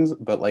find things,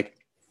 but like,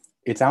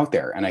 it's out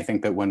there. And I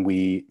think that when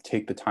we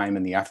take the time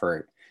and the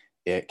effort,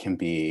 it can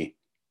be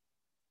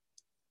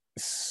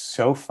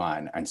so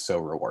fun and so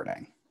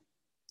rewarding.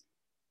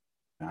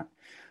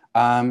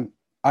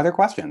 Other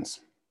questions?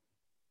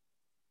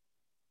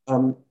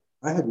 I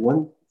had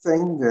one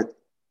thing that,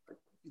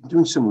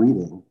 doing some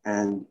reading,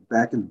 and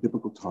back in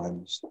biblical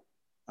times,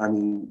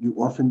 you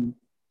often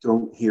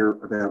don't hear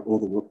about all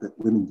the work that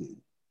women did.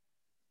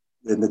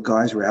 When the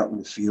guys were out in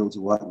the fields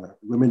and whatnot,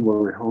 women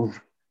were at home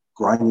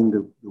grinding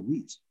the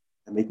wheat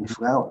and making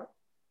flour.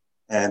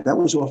 And that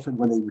was often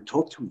when they would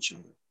talk to each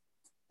other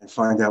and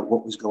find out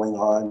what was going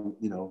on,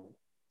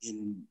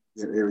 in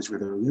their areas where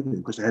they were living,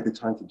 because they had the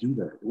time to do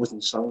that. It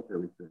wasn't a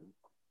solitary thing.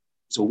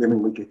 So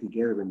women would get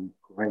together and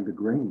grind the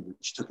grain,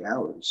 which took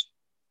hours.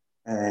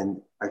 And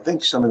I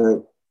think some of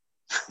the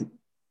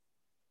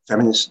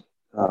feminist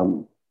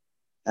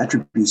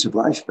attributes of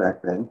life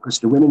back then, because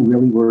the women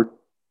really were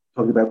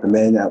talking about the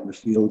men out in the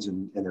fields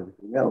and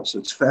everything else. So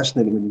it's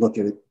fascinating when you look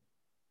at it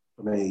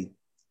from a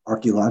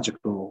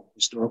archaeological,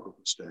 historical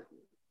perspective,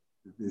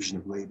 the division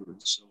of labor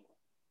and so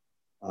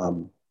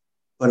on.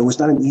 But it was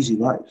not an easy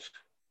life.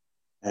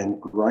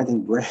 And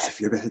grinding bread, if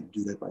you ever had to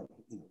do that by hand,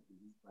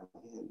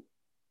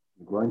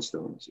 the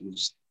grindstones, it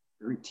was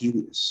very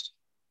tedious.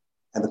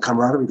 And the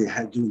camaraderie they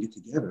had doing it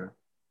together,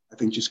 I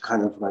think just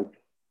kind of like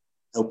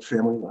helped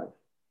family life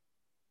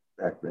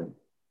back then.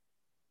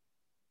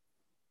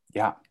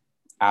 Yeah,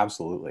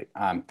 absolutely.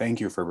 Thank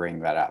you for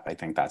bringing that up. I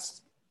think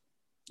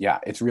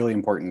it's really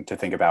important to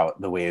think about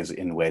the ways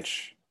in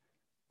which,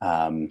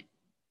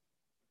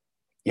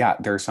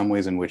 there are some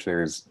ways in which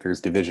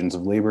there's divisions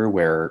of labor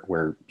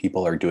where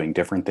people are doing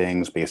different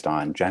things based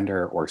on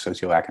gender or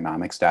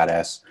socioeconomic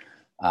status.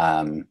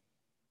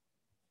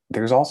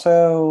 There's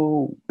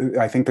also,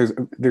 I think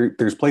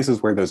there's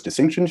places where those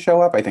distinctions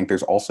show up. I think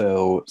there's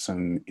also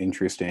some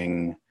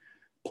interesting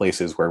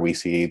places where we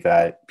see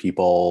that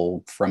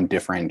people from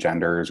different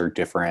genders or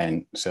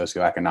different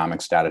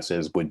socioeconomic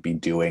statuses would be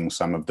doing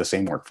some of the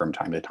same work from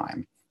time to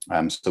time.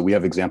 So we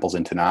have examples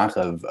in Tanakh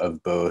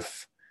of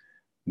both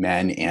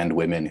men and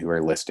women who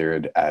are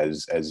listed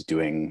as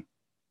doing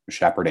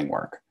shepherding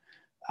work.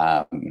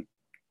 And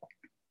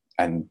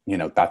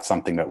that's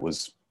something that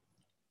was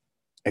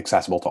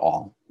accessible to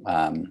all.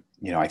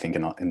 I think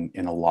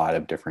in a lot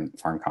of different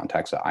farm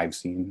contexts that I've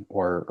seen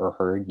or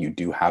heard, you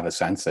do have a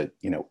sense that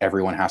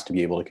everyone has to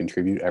be able to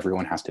contribute.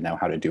 Everyone has to know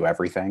how to do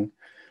everything.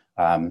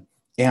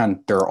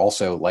 And there are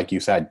also, like you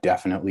said,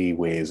 definitely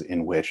ways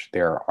in which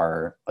there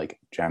are like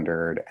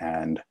gendered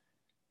and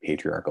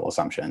patriarchal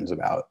assumptions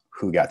about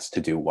who gets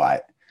to do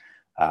what.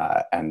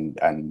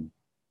 And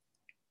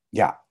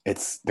yeah,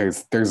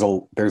 there's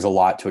a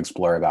lot to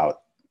explore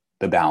about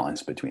the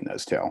balance between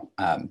those two.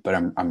 But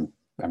I'm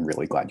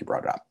really glad you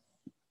brought it up.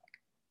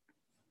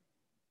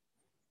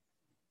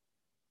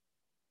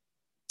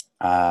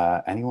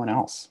 Anyone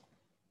else?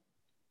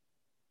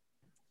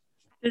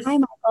 Hi,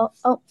 Michael.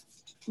 Oh,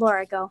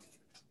 Laura, go.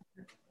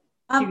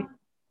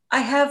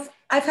 I've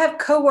had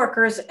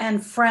coworkers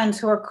and friends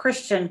who are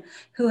Christian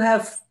who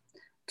have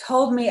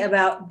told me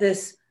about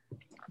this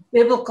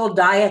biblical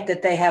diet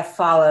that they have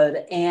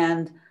followed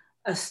and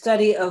a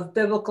study of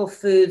biblical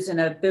foods and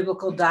a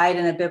biblical diet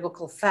and a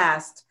biblical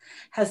fast.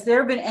 Has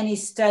there been any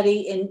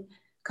study in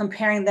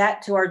comparing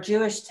that to our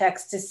Jewish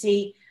text to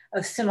see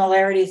of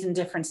similarities and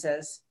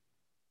differences?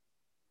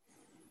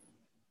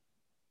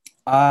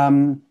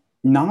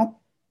 Not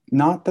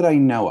that I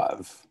know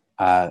of.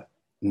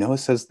 Noah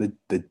says the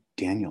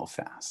Daniel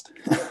fast.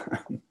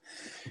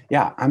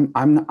 Yeah, I'm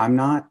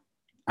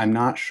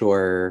not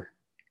sure.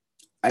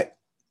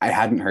 I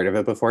hadn't heard of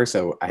it before,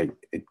 so I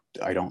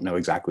don't know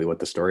exactly what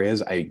the story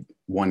is. I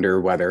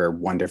wonder whether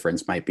one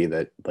difference might be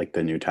that like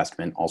the New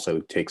Testament also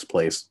takes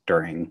place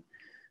during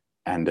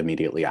and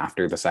immediately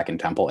after the Second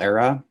Temple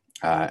era,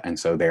 and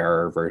so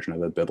their version of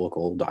the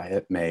biblical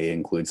diet may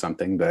include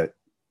something that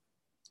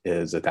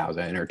is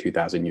 1,000 or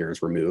 2,000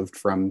 years removed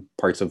from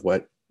parts of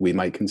what we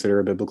might consider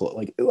a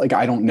biblical. Like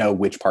I don't know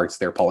which parts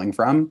they're pulling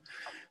from.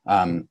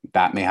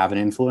 That may have an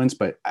influence,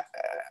 but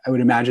I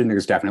would imagine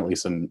there's definitely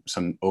some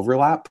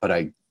overlap, but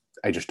I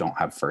just don't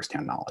have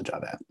firsthand knowledge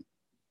of it.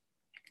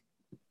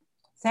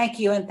 Thank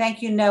you. And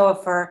thank you, Noah,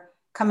 for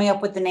coming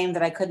up with the name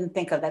that I couldn't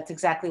think of. That's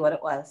exactly what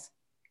it was.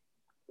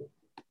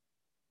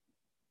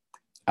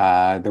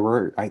 There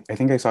were, I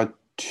think I saw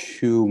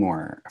two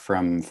more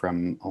from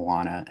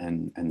Alana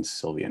and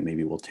Sylvia, and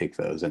maybe we'll take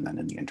those. And then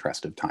in the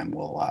interest of time,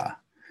 we'll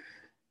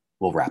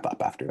wrap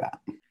up after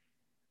that.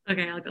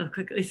 Okay, I'll go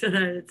quickly so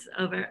that it's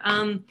over.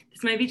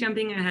 This might be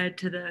jumping ahead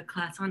to the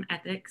class on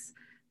ethics,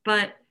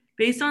 but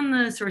based on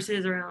the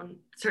sources around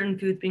certain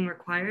foods being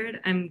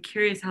required, I'm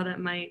curious how that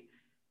might,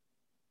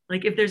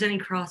 like if there's any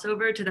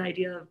crossover to the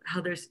idea of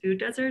how there's food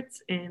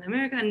deserts in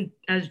America, and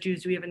as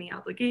Jews, do we have any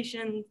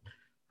obligations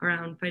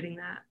around fighting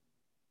that?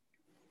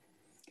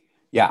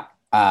 Yeah,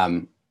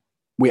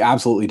 we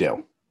absolutely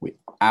do. We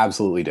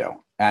absolutely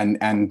do.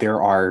 And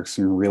there are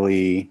some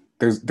really,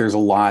 there's a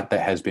lot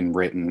that has been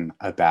written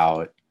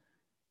about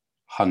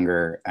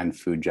hunger and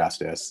food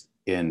justice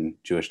in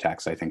Jewish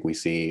texts. I think we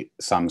see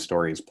some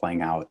stories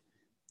playing out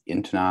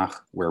in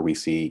Tanakh where we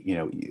see,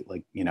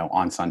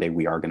 on Sunday,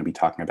 we are going to be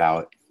talking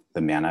about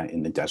the manna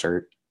in the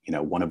desert.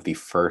 One of the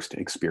first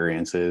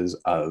experiences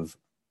of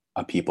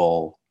a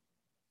people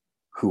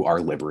who are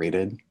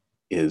liberated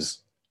is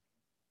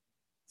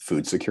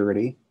food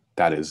security.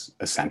 That is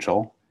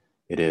essential.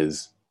 It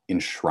is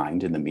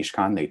enshrined in the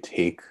Mishkan. They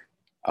take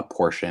a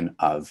portion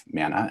of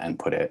manna and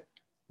put it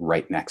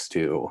right next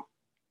to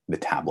the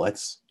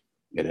tablets.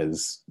 It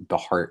is the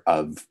heart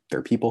of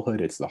their peoplehood.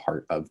 It's the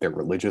heart of their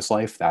religious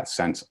life, that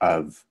sense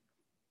of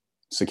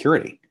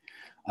security.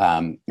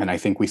 And I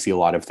think we see a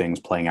lot of things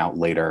playing out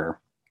later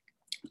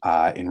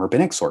in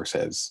rabbinic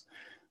sources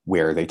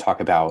where they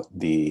talk about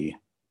the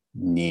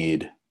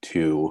need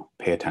to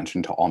pay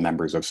attention to all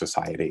members of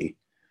society.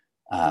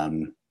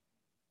 The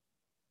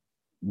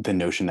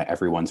notion that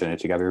everyone's in it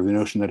together, the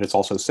notion that it's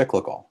also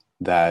cyclical,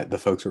 that the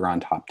folks who are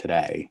on top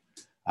today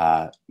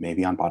may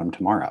be on bottom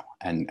tomorrow.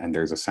 And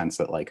there's a sense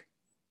that like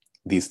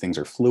these things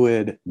are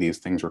fluid, these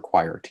things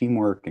require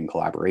teamwork and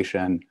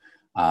collaboration.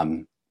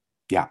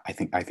 Yeah, I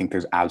think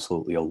there's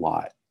absolutely a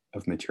lot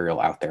of material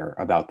out there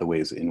about the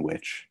ways in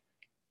which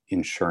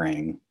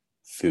ensuring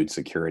food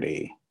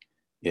security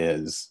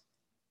is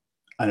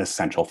an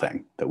essential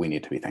thing that we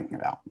need to be thinking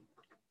about.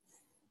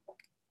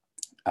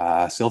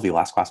 Sylvie,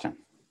 last question.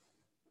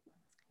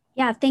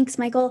 Yeah, thanks,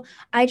 Michael.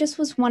 I just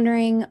was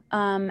wondering,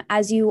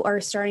 as you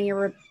are starting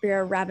your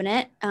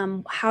rabbinate,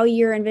 how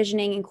you're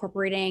envisioning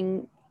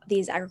incorporating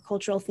these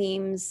agricultural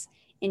themes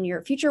in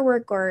your future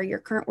work or your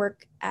current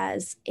work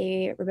as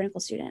a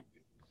rabbinical student.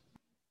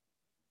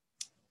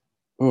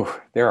 Ooh,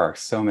 there are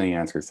so many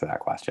answers to that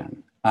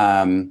question.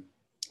 I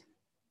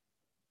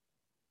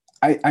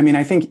mean,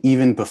 I think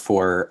even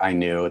before I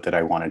knew that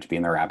I wanted to be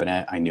in the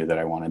rabbinate, I knew that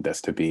I wanted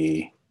this to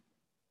be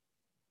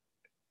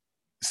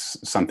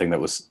something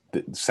that was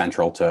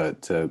central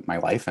to my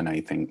life. And I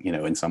think,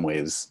 in some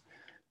ways,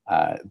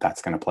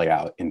 that's going to play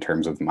out in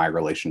terms of my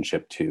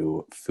relationship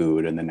to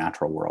food and the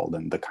natural world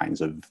and the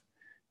kinds of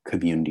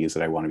communities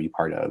that I want to be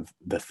part of,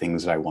 the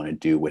things that I want to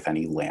do with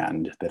any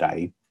land that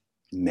I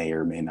may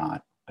or may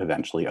not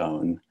eventually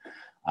own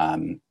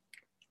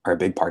are a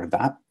big part of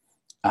that.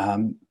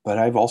 But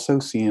I've also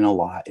seen a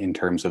lot in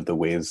terms of the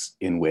ways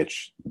in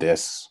which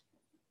this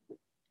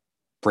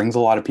brings a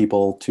lot of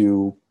people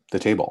to the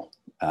table.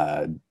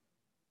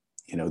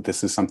 You know,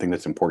 this is something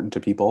that's important to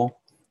people,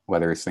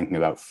 whether it's thinking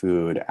about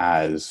food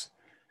as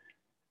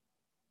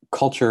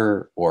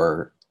culture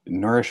or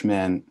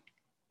nourishment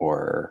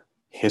or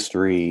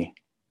history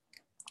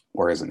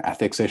or as an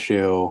ethics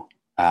issue.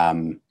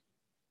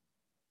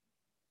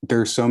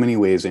 There's so many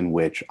ways in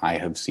which I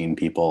have seen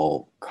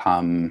people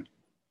come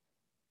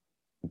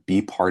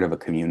be part of a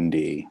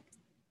community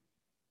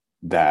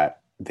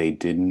that they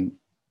didn't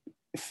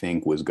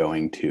think was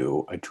going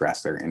to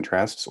address their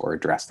interests or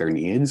address their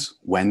needs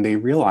when they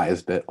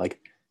realized that, like,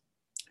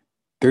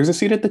 there's a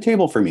seat at the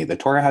table for me. The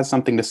Torah has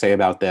something to say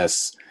about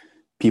this.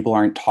 People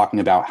aren't talking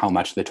about how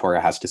much the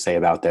Torah has to say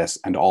about this.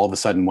 And all of a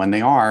sudden, when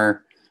they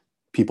are,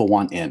 people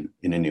want in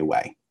a new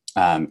way.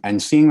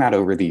 And seeing that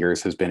over the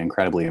years has been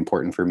incredibly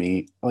important for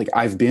me. Like,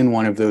 I've been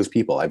one of those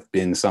people. I've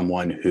been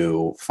someone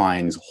who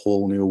finds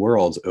whole new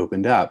worlds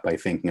opened up by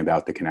thinking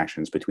about the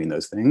connections between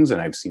those things. And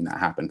I've seen that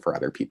happen for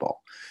other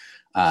people.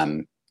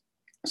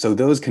 So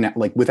those connect,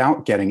 like,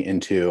 without getting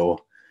into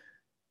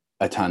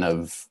a ton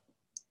of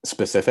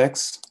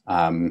specifics,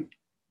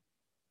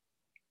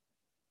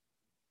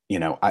 you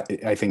know,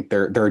 I think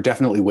there are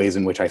definitely ways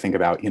in which I think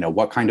about, you know,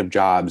 what kind of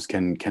jobs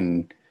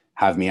can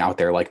have me out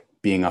there, like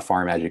being a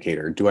farm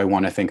educator. Do I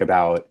want to think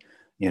about,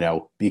 you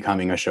know,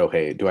 becoming a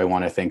shohei? Do I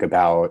want to think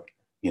about,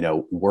 you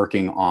know,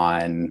 working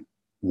on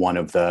one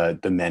of the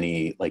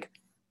many, like,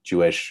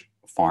 Jewish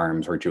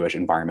farms or Jewish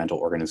environmental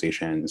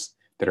organizations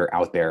that are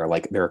out there?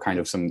 Like, there are kind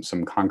of some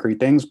concrete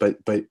things, but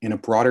in a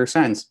broader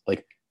sense,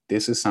 like,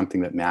 this is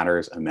something that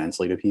matters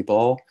immensely to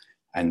people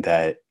and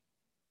that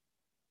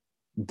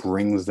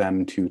brings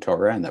them to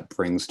Torah and that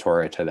brings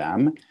Torah to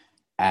them.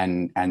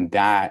 And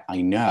that,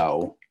 I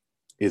know,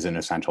 is an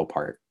essential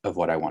part of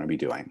what I want to be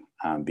doing,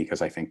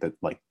 because I think that,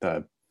 like,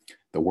 the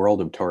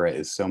world of Torah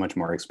is so much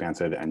more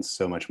expansive and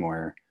so much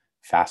more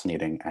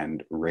fascinating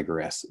and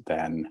rigorous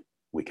than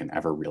we can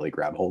ever really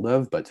grab hold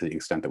of. But to the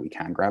extent that we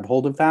can grab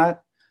hold of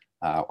that,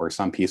 or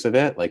some piece of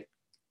it, like,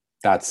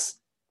 that's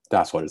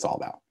what it's all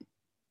about.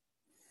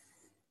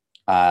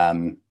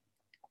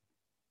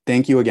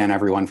 Thank you again,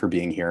 everyone, for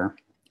being here.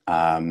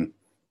 I'm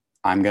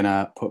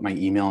gonna put my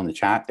email in the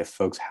chat. If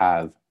folks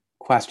have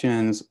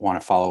questions,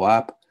 want to follow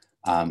up,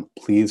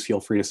 please feel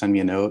free to send me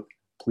a note.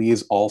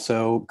 Please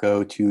also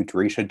go to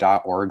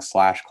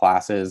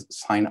drisha.org/classes,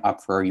 sign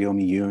up for our Yom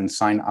Iyun,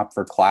 sign up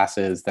for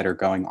classes that are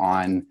going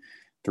on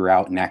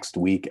throughout next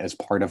week as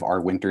part of our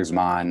Winter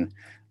Zman.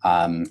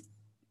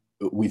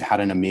 We've had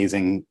an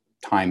amazing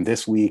time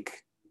this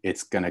week.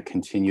 It's going to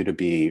continue to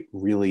be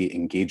really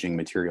engaging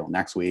material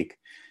next week.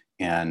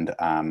 And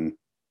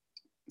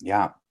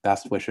yeah,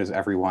 best wishes,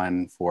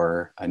 everyone,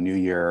 for a new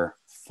year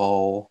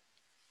full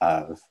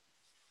of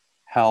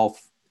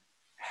health,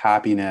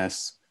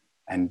 happiness,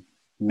 and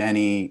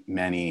many,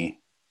 many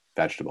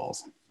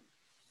vegetables.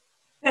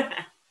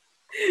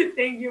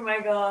 Thank you,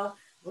 Michael.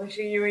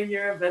 Wishing you a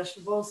year of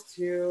vegetables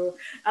too.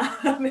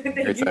 Thank you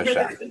for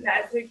this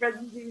fantastic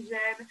presentation.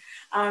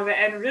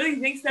 And really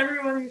thanks to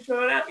everyone who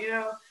showed up. You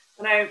know,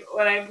 when I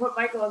put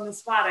Michael on the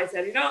spot, I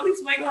said, you know, at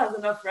least Michael has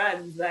enough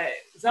friends that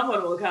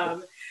someone will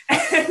come.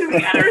 And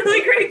we had a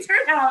really great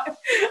turnout.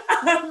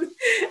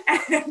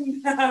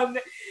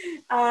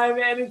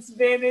 And it's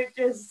been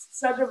just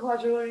such a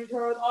pleasure learning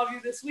Torah with all of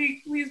you this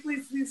week. Please,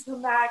 please, please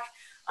come back.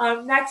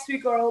 Next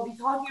week, or I'll be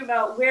talking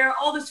about where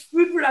all this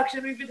food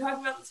production we've been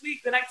talking about this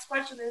week. The next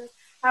question is,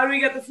 how do we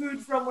get the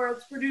food from where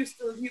it's produced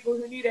to the people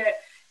who need it?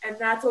 And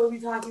that's what we'll be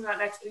talking about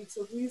next week.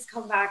 So please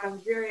come back. I'm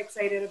very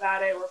excited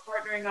about it. We're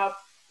partnering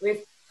up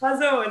with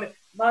Chazon,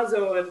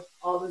 Mazon,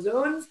 all the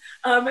zones,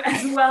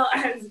 as well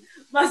as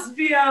Must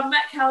Be a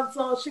Met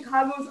Council,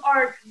 Chicago's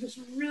Arc. Just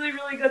really,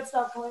 really good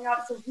stuff coming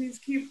up. So please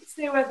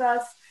stay with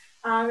us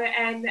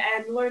and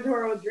learn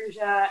Torah with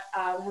Drisha.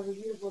 Have a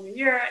beautiful new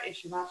year.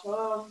 Shabbat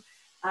Shalom.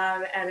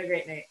 And a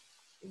great night.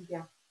 Thank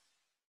you.